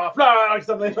hand off. Like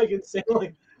something like insane.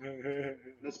 Like,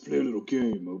 let's play a little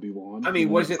game, Obi-Wan. I mean,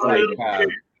 was it like?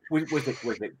 Was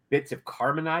it bits of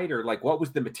carbonite or like what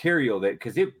was the material that,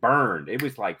 because it burned? It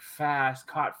was like fast,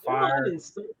 caught fire.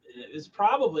 It's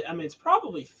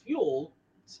probably fuel,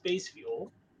 space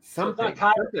fuel. Something.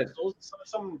 So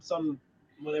some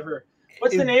whatever.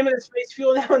 What's the name of the space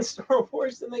fuel now in Star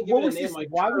Wars? And they give it a name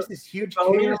why was this huge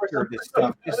canister of this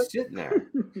stuff just sitting there?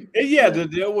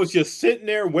 It was just sitting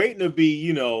there waiting to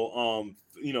be,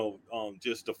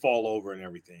 just to fall over and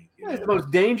everything. It's the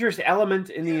most dangerous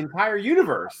element in the entire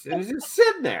universe. It was just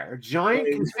sitting there, a giant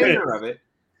container of it,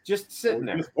 just sitting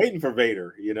there, just waiting for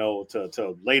Vader,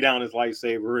 to lay down his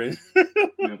lightsaber,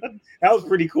 and that was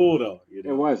pretty cool, though. It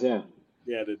was, yeah,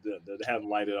 to have him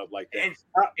light it up like that.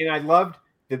 And I loved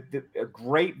a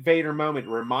great Vader moment.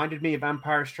 It reminded me of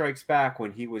Empire Strikes Back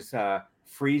when he was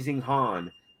freezing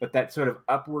Han, but that sort of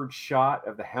upward shot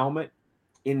of the helmet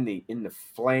in the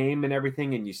flame and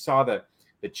everything, and you saw the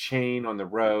chain on the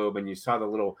robe, and you saw the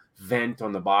little vent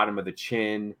on the bottom of the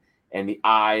chin, and the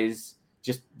eyes,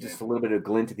 just a little bit of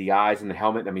glint of the eyes in the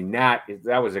helmet. I mean, that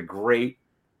was a great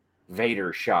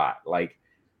Vader shot. Like,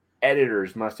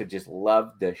 editors must have just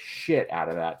loved the shit out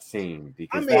of that scene,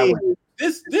 because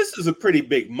this is a pretty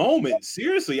big moment.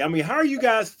 Seriously, I mean, how are you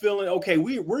guys feeling? Okay,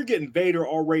 we're getting Vader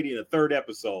already in the 3rd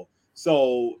episode,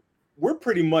 so we're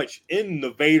pretty much in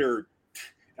the Vader.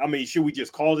 I mean, should we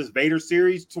just call this Vader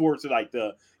series towards like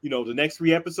the next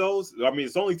 3 episodes? I mean,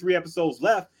 it's only 3 episodes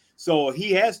left, so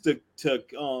he has to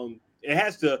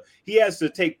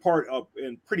take part of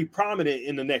and pretty prominent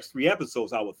in the next 3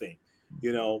 episodes, I would think.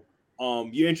 You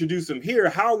introduce him here.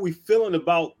 How are we feeling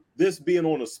about this being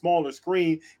on a smaller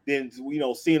screen than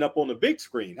seeing up on the big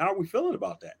screen? How are we feeling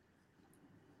about that?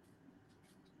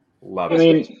 Love I it.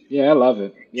 mean, yeah, I love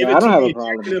it. Give Yeah, it I don't to have me, a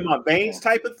problem. inject it in my veins,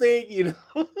 type of thing. You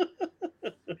know.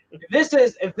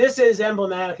 If this is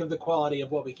emblematic of the quality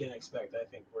of what we can expect, I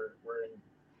think we're in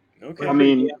Okay. I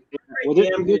mean, pretty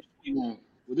damn good. yeah,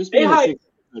 with this They being a hype. 6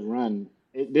 episode run,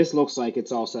 this looks like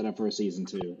it's all set up for a season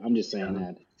 2. I'm just saying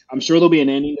that. I'm sure there'll be an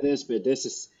ending to this, but this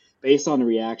is based on the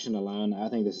reaction alone. I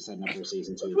think this is setting up for a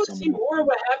season I 2 want to see somewhere. more of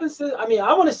what happens to. I mean,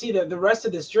 I want to see the rest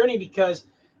of this journey because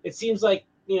it seems like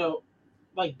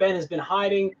like Ben has been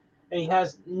hiding and he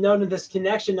has none of this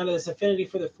connection, none of this affinity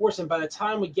for the Force. And by the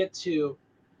time we get to,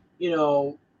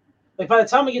 by the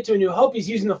time we get to A New Hope, he's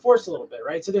using the Force a little bit,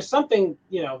 right? So there's something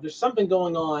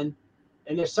going on,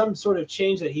 and there's some sort of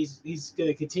change that he's going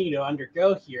to continue to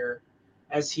undergo here,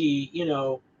 as he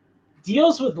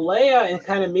deals with Leia and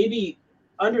kind of maybe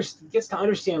gets to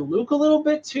understand Luke a little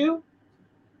bit too,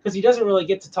 because he doesn't really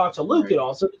get to talk to Luke Right. at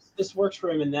all. So this works for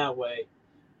him in that way.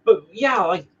 But yeah,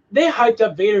 like they hyped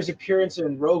up Vader's appearance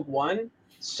in Rogue One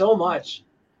so much,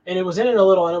 and it was in it a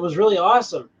little, and it was really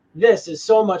awesome. This is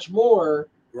so much more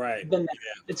Right. than that.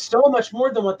 It's so much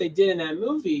more than what they did in that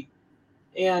movie,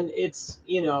 and it's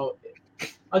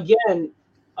again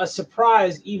a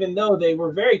surprise, even though they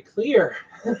were very clear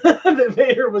that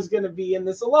Vader was going to be in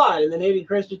this a lot, and then Hayden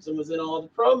Christensen was in all the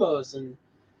promos, and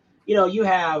you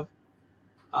have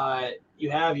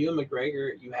Ewan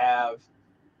McGregor, you have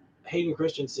Hayden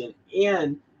Christensen,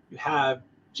 and you have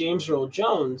James Earl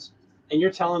Jones, and you're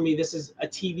telling me this is a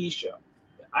TV show.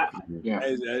 Yeah.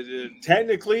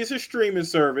 Technically, it's a streaming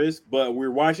service, but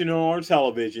we're watching it on our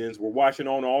televisions. We're watching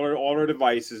on all our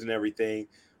devices and everything.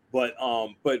 But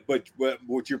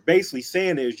what you're basically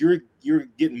saying is you're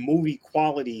getting movie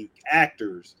quality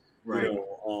actors, Right.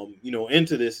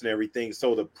 into this and everything.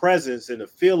 So the presence and the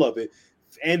feel of it,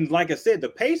 and like I said, the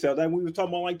pace of that, we were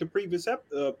talking about like the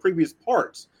previous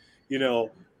parts,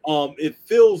 it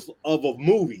feels of a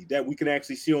movie that we can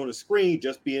actually see on the screen,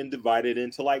 just being divided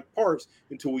into like parts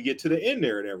until we get to the end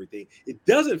there and everything. It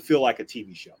doesn't feel like a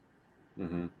TV show.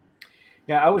 Mm-hmm.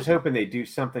 Yeah, I was hoping they'd do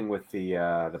something with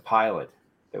the pilot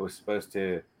that was supposed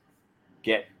to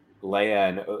get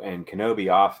Leia and Kenobi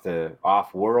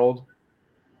off world.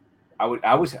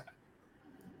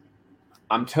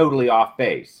 I'm totally off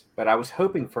base, but I was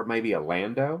hoping for maybe a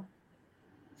Lando.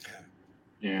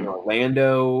 Yeah.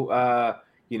 Lando,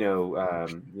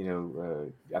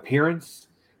 appearance,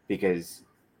 because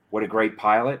what a great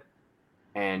pilot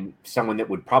and someone that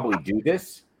would probably do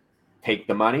this, take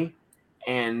the money,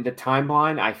 and the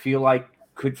timeline I feel like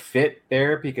could fit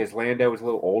there because Lando was a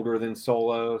little older than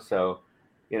Solo, so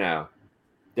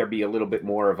there'd be a little bit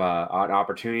more of an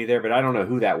opportunity there. But I don't know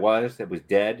who that was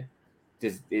dead.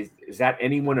 Is that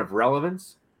anyone of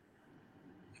relevance?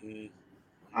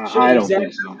 I don't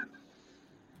think so.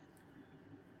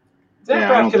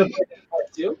 Zach Braff could have played that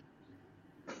part too.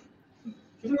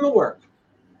 Give him the work.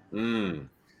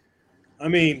 I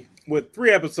mean, with 3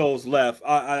 episodes left,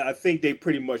 I think they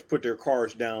pretty much put their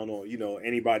cards down on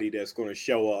anybody that's going to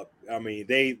show up. I mean,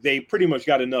 they pretty much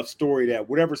got enough story that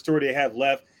whatever story they have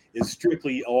left is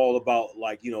strictly all about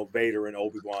Vader and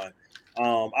Obi-Wan.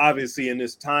 Obviously, in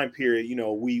this time period,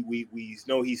 we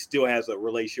know he still has a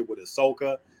relationship with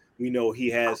Ahsoka. We know he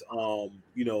has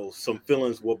some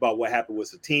feelings about what happened with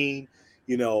Satine.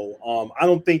 I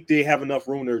don't think they have enough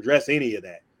room to address any of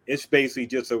that. It's basically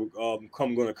just going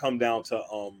to come down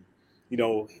to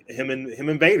him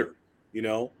and Vader.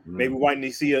 Maybe why didn't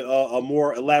they see a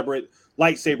more elaborate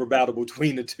lightsaber battle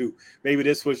between the two? Maybe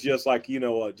this was just like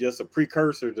just a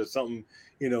precursor to something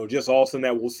just awesome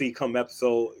that we'll see come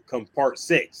part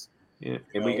 6. Yeah,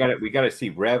 and we got to see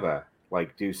Reva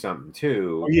do something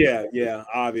too. Yeah,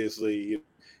 obviously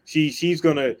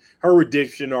her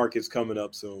redemption arc is coming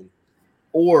up soon.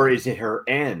 Or is it her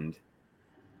end?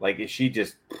 Is she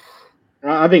just?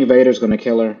 I think Vader's going to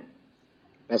kill her.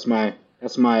 That's my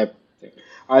thing.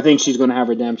 I think she's going to have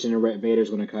redemption, and Vader's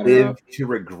going to cut her up. To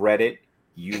regret it,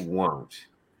 you won't.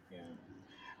 Yeah,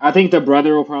 I think the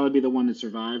brother will probably be the one that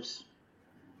survives.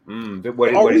 Is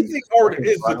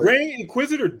the Grand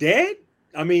Inquisitor dead?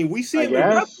 I mean, we see him in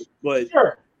Rebels, but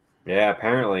sure. Yeah,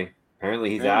 apparently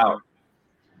he's out.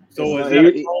 So is that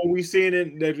a clone we're seeing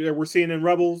in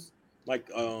Rebels?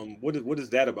 What is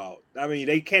that about? I mean,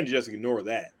 they can't just ignore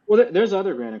that. Well, there's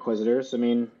other Grand Inquisitors. I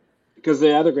mean, because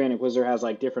the other Grand Inquisitor has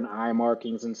different eye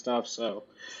markings and stuff. So,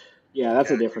 yeah,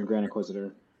 that's a different Grand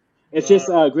Inquisitor. It's just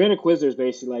Grand Inquisitor is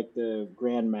basically like the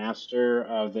Grand Master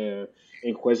of the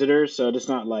Inquisitors. So it's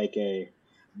not like a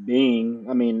being.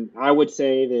 I mean, I would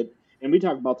say that, and we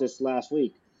talked about this last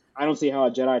week. I don't see how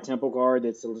a Jedi Temple Guard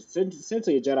that's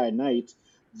essentially a Jedi Knight,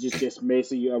 just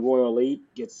basically a royal elite,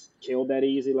 gets killed that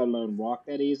easy, let alone walk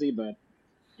that easy. But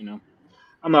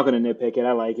I'm not going to nitpick it.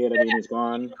 I like it. I mean, he's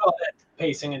gone. Call that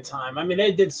pacing and time. I mean,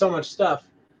 they did so much stuff.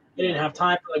 They didn't have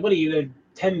time for, like, what are you,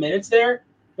 10 minutes there?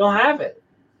 You don't have it.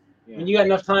 Yeah. I mean, you got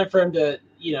enough time for him to,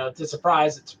 to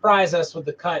surprise us with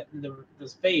the cut and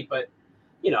this fate. But,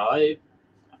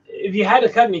 if you had to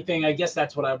cut anything, I guess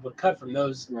that's what I would cut from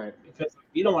those. Right. Because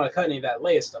you don't want to cut any of that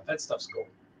Leia stuff. That stuff's cool.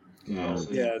 Yeah.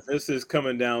 Yeah, this is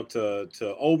coming down to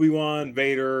Obi-Wan,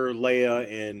 Vader, Leia,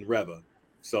 and Reva.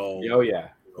 So, oh yeah,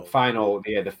 the final.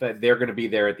 Yeah, they're going to be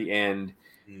there at the end.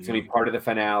 It's going to be part of the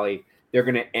finale. They're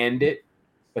going to end it,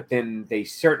 but then they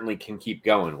certainly can keep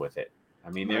going with it. I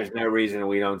mean, there's no reason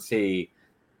we don't see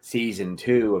season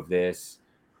 2 of this.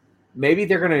 Maybe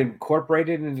they're going to incorporate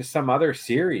it into some other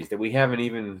series that we haven't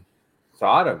even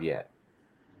thought of yet.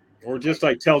 Or just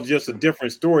like tell just a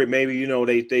different story. Maybe,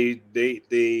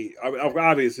 they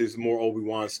obviously it's more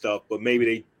Obi-Wan stuff, but maybe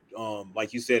they,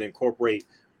 like you said, incorporate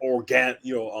Organa,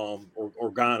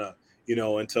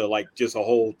 into like just a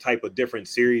whole type of different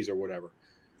series or whatever,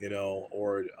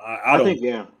 or I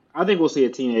think we'll see a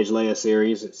teenage Leia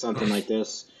series. It's something like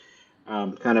this,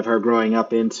 kind of her growing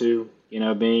up into,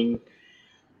 being.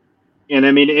 And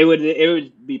I mean, it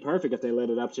would be perfect if they led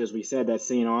it up to, as we said, that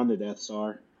scene on the Death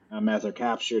Star, as they're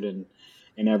captured and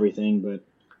everything. But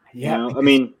yeah, I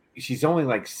mean, she's only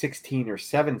like 16 or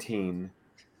 17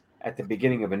 at the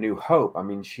beginning of A New Hope. I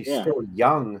mean, she's still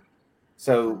young,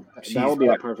 so that would be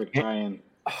a perfect tie-in.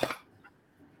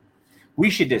 We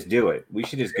should just do it. We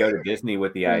should just go to Disney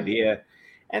with the idea,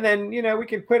 and then we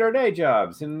can quit our day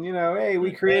jobs, and hey,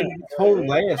 we created this whole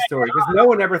Leia story because no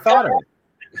one ever thought of it.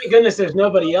 Thank goodness there's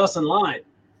nobody else in line.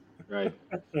 Right.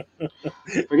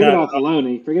 Forget about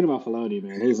Filoni,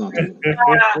 man. He's not doing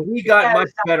it. We got much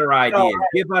better ideas.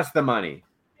 Give us the money.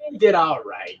 He did all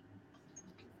right.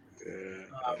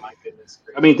 Oh my goodness.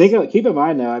 I mean, keep in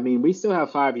mind now. I mean, we still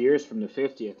have 5 years from the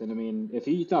 50th, and I mean, if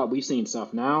you thought we've seen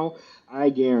stuff now, I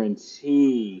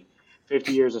guarantee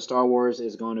 50 years of Star Wars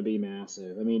is going to be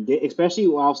massive. I mean, especially,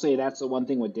 I'll say that's the one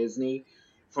thing with Disney.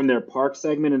 From their park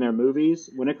segment in their movies,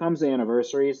 when it comes to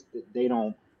anniversaries, they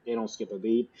don't skip a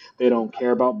beat. They don't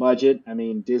care about budget. I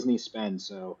mean, Disney spends.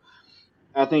 So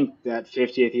I think that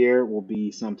 50th year will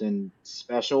be something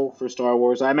special for Star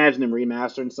Wars. I imagine them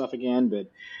remastering stuff again,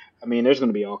 but I mean, there's going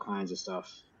to be all kinds of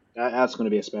stuff. That's going to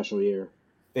be a special year.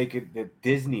 The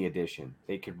Disney edition,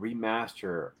 they could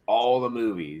remaster all the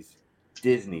movies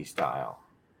Disney style.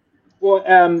 Well,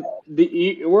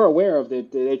 we're aware of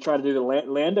that. They try to do the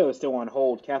Lando is still on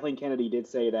hold. Kathleen Kennedy did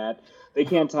say that they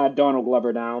can't tie Donald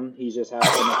Glover down. He's just has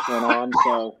so much going on.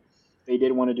 So they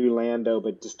did want to do Lando,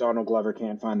 but just Donald Glover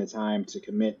can't find the time to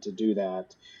commit to do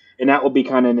that. And that will be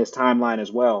kind of in this timeline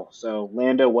as well. So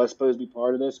Lando was supposed to be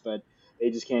part of this, but they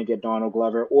just can't get Donald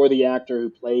Glover or the actor who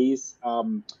plays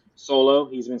Solo.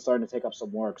 He's been starting to take up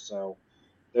some work. So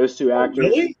those two actors.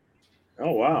 Really?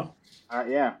 Oh wow.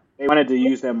 Yeah. They wanted to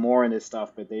use them more in this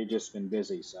stuff, but they've just been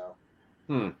busy. So,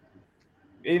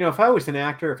 if I was an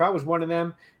actor, if I was one of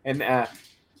them, and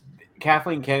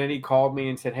Kathleen Kennedy called me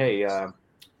and said, "Hey,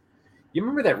 you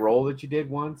remember that role that you did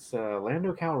once,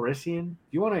 Lando Calrissian?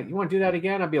 You want to do that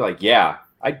again?" I'd be like, "Yeah,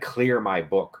 I'd clear my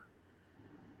book."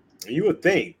 You would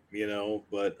think,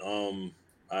 but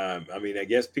I mean, I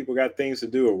guess people got things to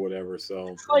do or whatever. So,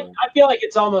 it's like I feel like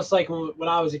it's almost like when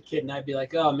I was a kid, and I'd be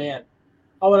like, "Oh man,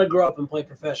 I want to grow up and play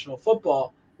professional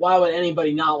football." Why would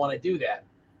anybody not want to do that?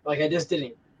 Like, I just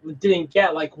didn't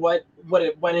get like what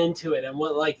it went into it and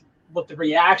what the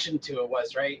reaction to it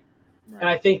was, right? And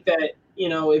I think that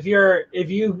if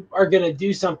you are gonna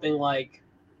do something like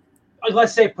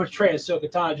let's say portray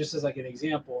Ahsoka Tano, just as like an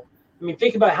example. I mean,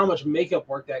 think about how much makeup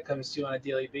work that comes to on a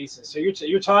daily basis. So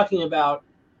you're talking about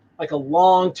like a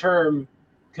long-term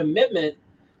commitment,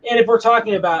 and if we're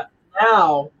talking about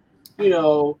now,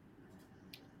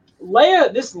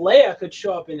 Leia could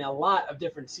show up in a lot of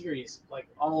different series, like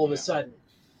all of a sudden.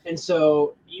 And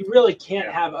so you really can't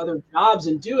have other jobs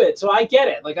and do it. So I get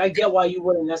it. Like, I get why you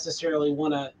wouldn't necessarily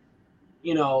want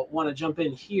to jump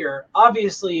in here.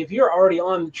 Obviously, if you're already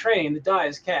on the train, the die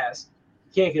is cast.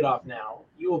 You can't get off now.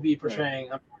 You will be portraying,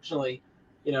 unfortunately,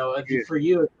 for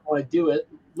you, if you want to do it,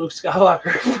 Luke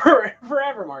Skywalker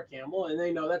forever, Mark Hamill. And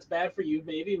they know that's bad for you,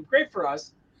 maybe great for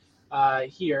us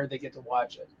here. They get to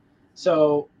watch it.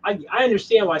 So I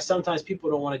understand why sometimes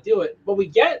people don't want to do it, but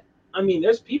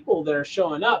there's people that are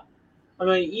showing up. I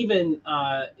mean, even,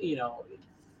 I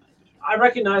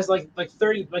recognize like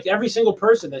 30, like every single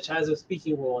person that has a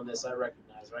speaking role in this, I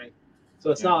recognize, right?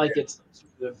 So it's not like it's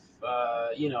sort of,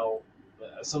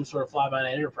 some sort of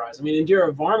fly-by-night enterprise. I mean,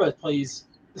 Indira Varma plays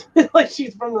Like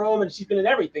she's from Rome and she's been in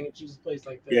everything, and she just plays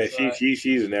like Yeah, this.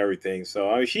 she's in everything. So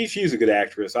I mean, she's a good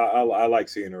actress. I like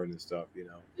seeing her in this stuff. Yeah.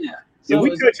 Did So we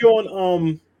it was, cut you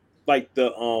on like the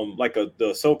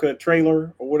the Ahsoka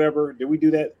trailer or whatever? Did we do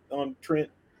that on Trent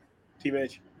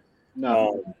T-Mitch?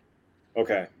 No.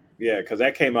 Okay. Yeah, because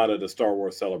that came out of the Star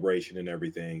Wars celebration and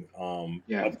everything.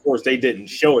 Yeah. Of course, they didn't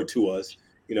show it to us,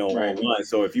 Right. online.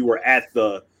 So if you were at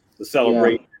the Yeah.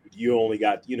 celebration, you only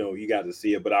got, you got to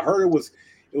see it. But I heard it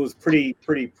was pretty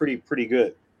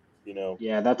good.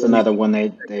 Yeah, that's At least another one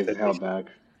they've held back.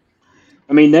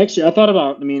 I mean, next year I thought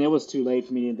about. I mean, it was too late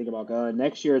for me to think about going.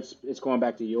 Next year it's going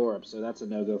back to Europe, so that's a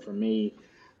no go for me.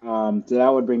 So that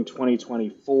would bring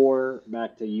 2024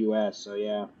 back to US. So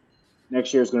yeah,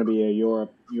 next year is going to be a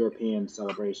European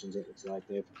celebrations. It's like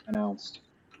they've announced.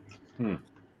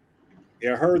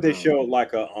 Yeah, I heard they Um, showed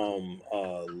like a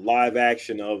live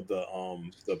action of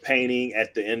the painting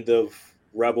at the end of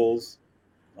Rebels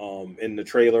in the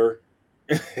trailer.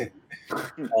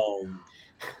 um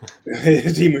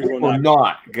Demons It will will not.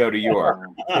 not go to Europe.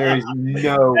 There is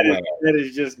no way. That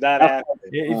is just not That's,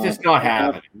 happening. It's just not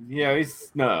happening.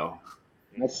 It's no.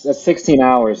 that's 16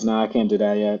 hours. No, I can't do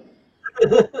that yet.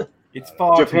 It's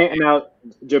far too Japan now.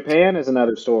 Japan is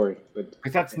another story, but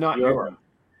because that's not Europe. Europe.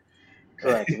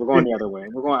 Correct. We're going the other way.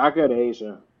 We're going. I go to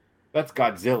Asia. That's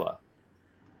Godzilla.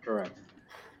 Correct.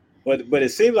 But it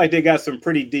seems like they got some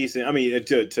pretty decent. I mean,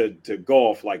 to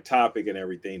go off like topic and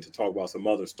everything to talk about some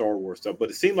other Star Wars stuff. But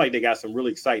it seemed like they got some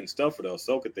really exciting stuff for the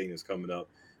Ahsoka thing that's coming up,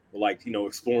 like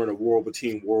exploring the world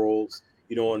between worlds,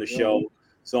 on the show.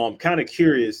 So I'm kind of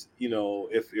curious,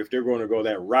 if they're going to go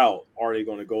that route. Are they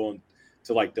going to go on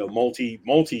to like the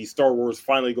multi Star Wars,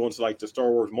 finally going to like the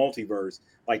Star Wars multiverse,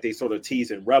 like they sort of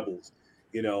tease in Rebels?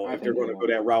 If they're going to go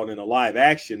that route in a live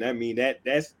action, I mean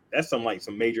that's some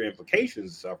major implications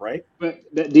and stuff, right? But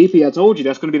DP, I told you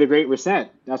that's going to be the Great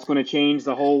Reset. That's going to change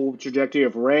the whole trajectory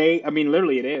of Rey. I mean,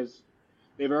 literally, it is.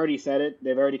 They've already said it.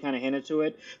 They've already kind of hinted to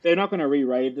it. They're not going to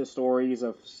rewrite the stories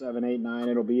of 7, 8, 9.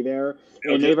 It'll be there,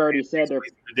 and they've already said they're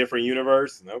a different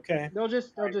universe. Okay, they'll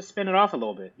just spin it off a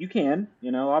little bit. You can,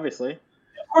 obviously.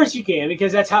 of course you can,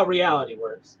 because that's how reality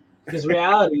works. Because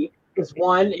reality is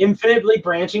one infinitely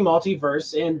branching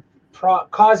multiverse, and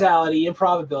causality and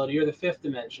probability are the fifth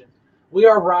dimension. We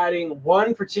are riding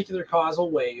one particular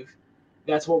causal wave.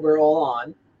 That's what we're all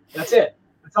on. That's it.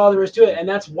 That's all there is to it. And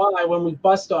that's why when we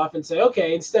bust off and say,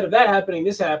 okay, instead of that happening,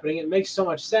 this happening, it makes so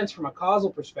much sense from a causal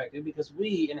perspective, because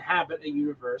we inhabit a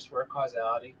universe where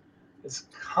causality is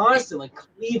constantly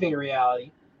cleaving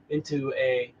reality into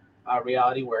a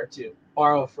reality where, to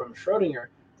borrow from Schrodinger,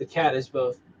 the cat is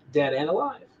both dead and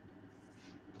alive.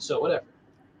 So whatever.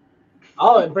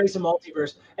 I'll embrace a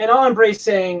multiverse, and I'll embrace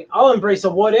a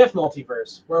what if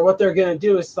multiverse, where what they're going to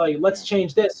do is like, let's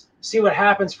change this, see what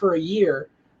happens for a year,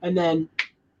 and then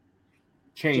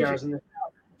change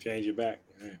it back.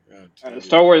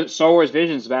 Star Wars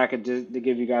Visions back to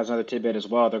give you guys another tidbit as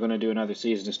well. They're going to do another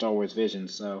season of Star Wars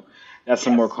Visions, so that's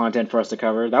some more content for us to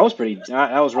cover. That was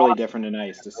that was really different and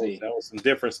nice to see. That was some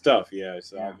different stuff. Yeah,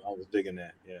 so I was digging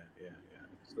that. Yeah.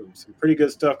 Some pretty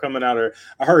good stuff coming out of her.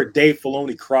 I heard Dave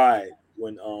Filoni cried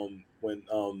when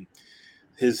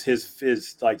his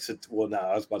like, well, no,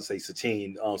 I was about to say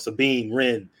Satine, Sabine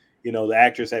Wren, the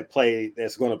actress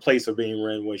that's going to play Sabine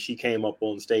Wren, when she came up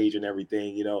on stage and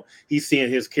everything. He's seeing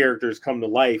his characters come to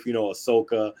life.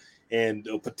 Ahsoka and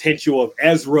the potential of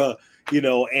Ezra.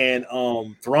 And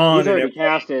Thrawn. He's already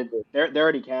casted. They're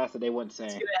already casted. They wouldn't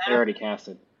say they're already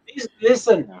casted.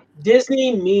 Listen,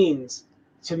 Disney means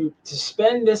to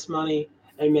spend this money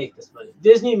and make this money.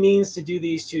 Disney means to do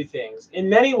these two things. In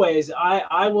many ways,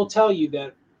 I will tell you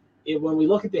that when we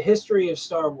look at the history of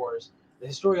Star Wars, the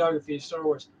historiography of Star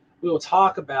Wars, we will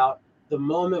talk about the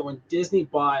moment when Disney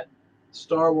bought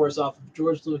Star Wars off of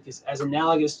George Lucas, as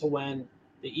analogous to when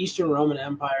the Eastern Roman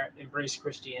Empire embraced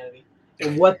Christianity,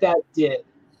 and what that did,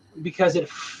 because it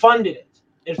funded it.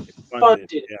 It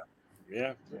funded it.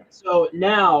 Yeah. So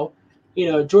now,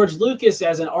 George Lucas,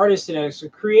 as an artist and as a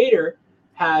creator,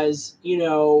 has,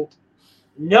 no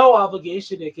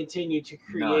obligation to continue to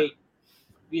create,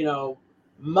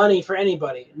 money for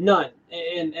anybody. None.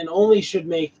 And only should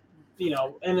make,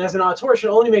 and as an auteur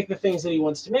should only make the things that he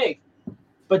wants to make.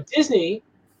 But Disney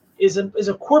is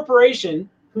a corporation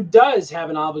who does have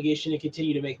an obligation to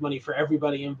continue to make money for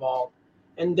everybody involved,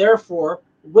 and therefore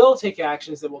will take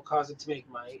actions that will cause it to make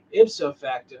money. Ipso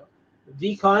facto,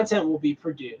 the content will be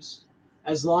produced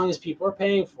as long as people are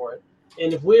paying for it.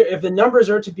 And if the numbers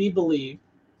are to be believed,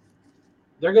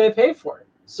 they're going to pay for it.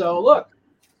 So look,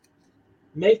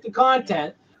 make the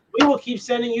content, we will keep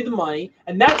sending you the money,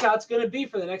 and that's how it's going to be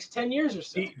for the next 10 years or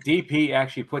so. DP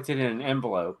actually puts it in an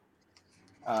envelope.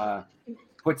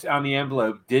 Puts on the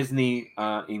envelope Disney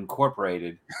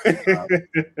Incorporated,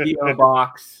 PO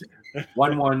Box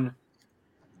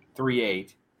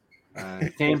 1138,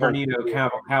 San Bernardino,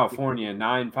 California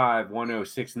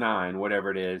 95109, whatever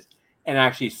it is, and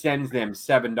actually sends them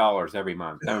 $7 every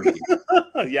month. Don't you?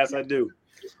 Yes, I do.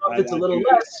 It's a little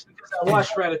less because I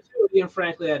watched Ratatouille, and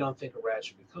frankly, I don't think a rat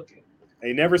should be cooking.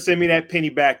 They never send me that penny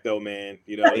back, though, man.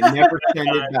 You know, They never send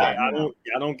it back. I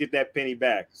don't get that penny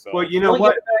back. So, well, you know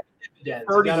what?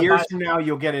 30 You years from now,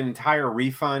 you'll get an entire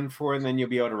refund for it, and then you'll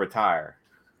be able to retire.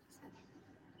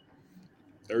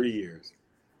 30 years.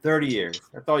 30 years.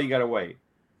 That's all you got to wait.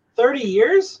 30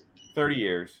 years? 30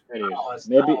 years. Oh,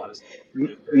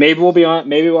 Maybe we'll be on.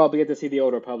 Maybe we'll get to see the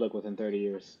Old Republic within 30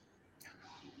 years.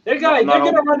 They're going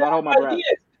to run out of ideas.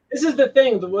 This is the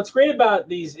thing. What's great about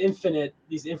these infinite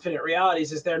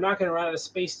realities is they're not going to run out of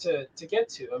space to get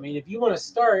to. I mean, if you want to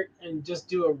start and just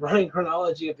do a running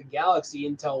chronology of the galaxy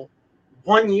until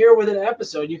 1 year with an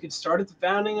episode, you could start at the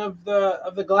founding of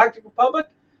the Galactic Republic,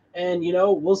 and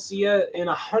we'll see you in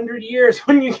 100 years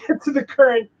when you get to the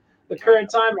current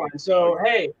timeline. So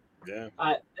hey,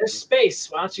 there's space.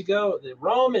 Why don't you go to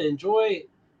Rome and enjoy,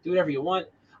 do whatever you want.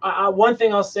 One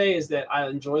thing I'll say is that I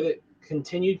enjoy the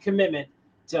continued commitment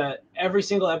to every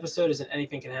single episode is an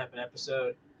anything can happen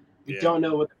episode. You don't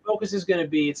know what the focus is going to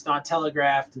be. It's not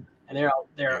telegraphed, and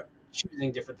they're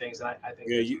choosing different things. And I think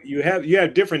you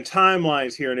have different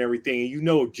timelines here and everything,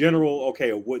 and general.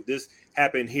 Okay, what this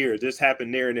happened here, this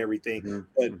happened there, and everything. Mm-hmm.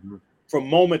 But from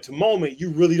moment to moment, you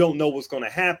really don't know what's going to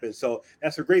happen. So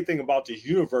that's a great thing about this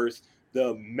universe,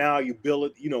 the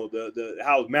malleability. The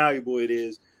how malleable it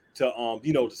is to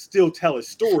to still tell a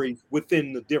story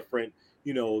within the different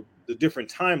the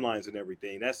different timelines and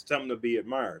everything. That's something to be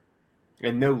admired.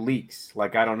 And no leaks.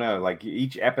 Like, I don't know, like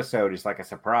each episode is like a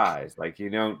surprise. Like,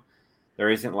 there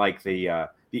isn't like the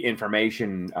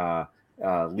information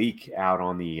leak out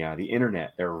on the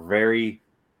internet. They're very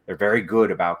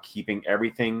good about keeping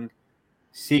everything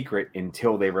secret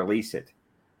until they release it.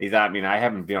 I mean, I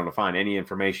haven't been able to find any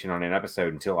information on an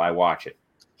episode until I watch it.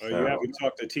 So. You haven't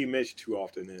talked to T. Mitch too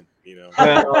often, then.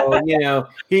 Well,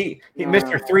 he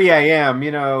Mr. 3 a.m.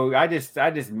 I just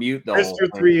mute the Mr.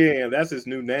 3 a.m. That's his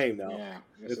new name now. Yeah,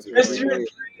 Mr. 3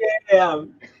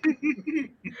 a.m.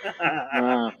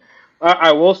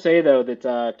 I will say though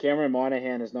that Cameron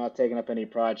Monaghan has not taken up any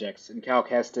projects, and Cal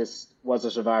Kestis was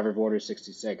a survivor of Order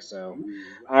 66, so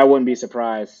I wouldn't be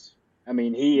surprised. I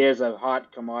mean, he is a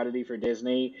hot commodity for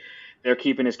Disney. They're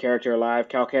keeping his character alive.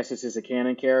 Cal Kestis is a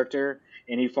canon character,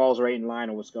 and he falls right in line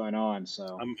with what's going on.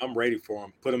 So I'm ready for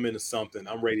him. Put him into something.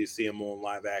 I'm ready to see him on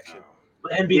live action.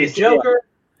 Let him be the Joker.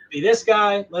 Be this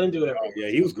guy. Let him do whatever. Yeah,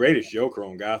 he was great as Joker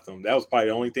on Gotham. That was probably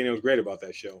the only thing that was great about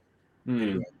that show.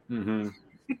 Anyway. Mm-hmm.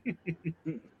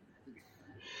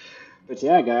 But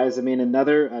yeah, guys, I mean,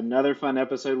 another fun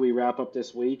episode we wrap up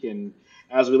this week, and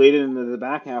as we lead into the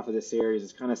back half of the series,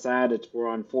 it's kind of sad that we're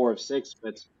on 4 of 6,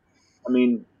 but I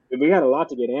mean, we got a lot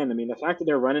to get in. I mean, the fact that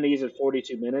they're running these at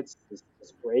 42 minutes is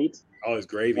great. Oh, it's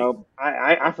gravy.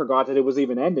 I forgot that it was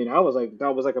even ending. I was like,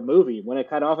 that was like a movie. When it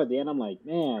cut off at the end, I'm like,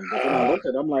 man. But then I looked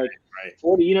at it, I'm like,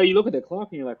 40. You look at the clock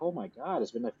and you're like, oh my god,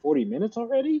 it's been like 40 minutes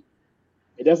already.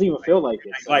 It doesn't even feel like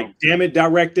it. So. Like, damn it,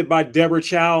 directed by Deborah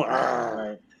Chow.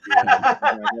 Right.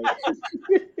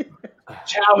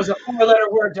 Chow is a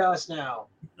 4-letter word to us now.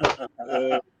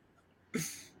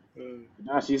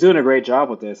 No, she's doing a great job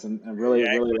with this, and really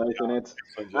liking it.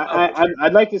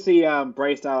 I'd like to see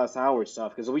Bryce Dallas Howard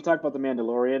stuff, because we talked about the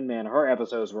Mandalorian. Man, her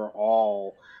episodes were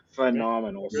all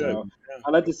phenomenal. So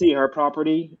I'd like to see her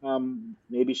property.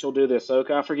 Maybe she'll do the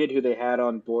Ahsoka. I forget who they had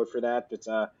on board for that, but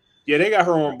yeah, they got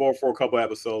her on board for a couple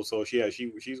episodes. So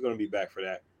she's going to be back for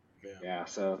that. Yeah,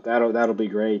 so that'll be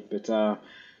great. But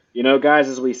guys,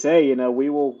 as we say, we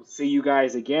will see you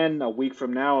guys again a week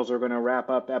from now as we're going to wrap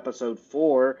up episode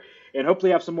 4 and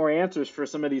hopefully have some more answers for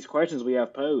some of these questions we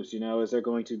have posed. Is there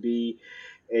going to be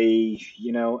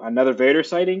another Vader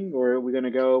sighting, or are we going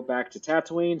to go back to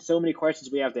Tatooine? So many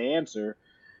questions we have to answer.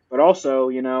 But also,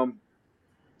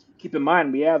 keep in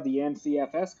mind, we have the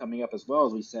NCFS coming up as well,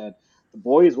 as we said. The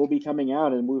boys will be coming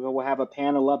out, and we will have a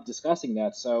panel up discussing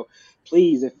that. So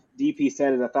please, if DP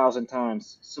said it 1,000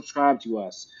 times, subscribe to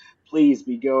us. Please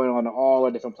be going on all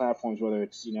our different platforms, whether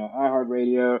it's,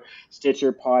 iHeartRadio,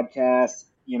 Stitcher, Podcasts,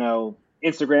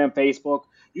 Instagram, Facebook.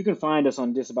 You can find us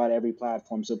on just about every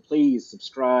platform. So please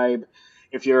subscribe.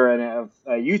 If you're a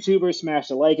YouTuber, smash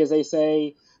the like, as they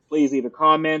say. Please leave a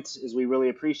comment, as we really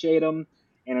appreciate them.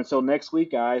 And until next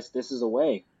week, guys, this is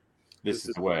Away. This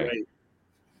is Away.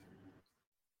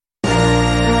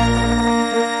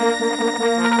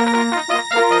 Bye.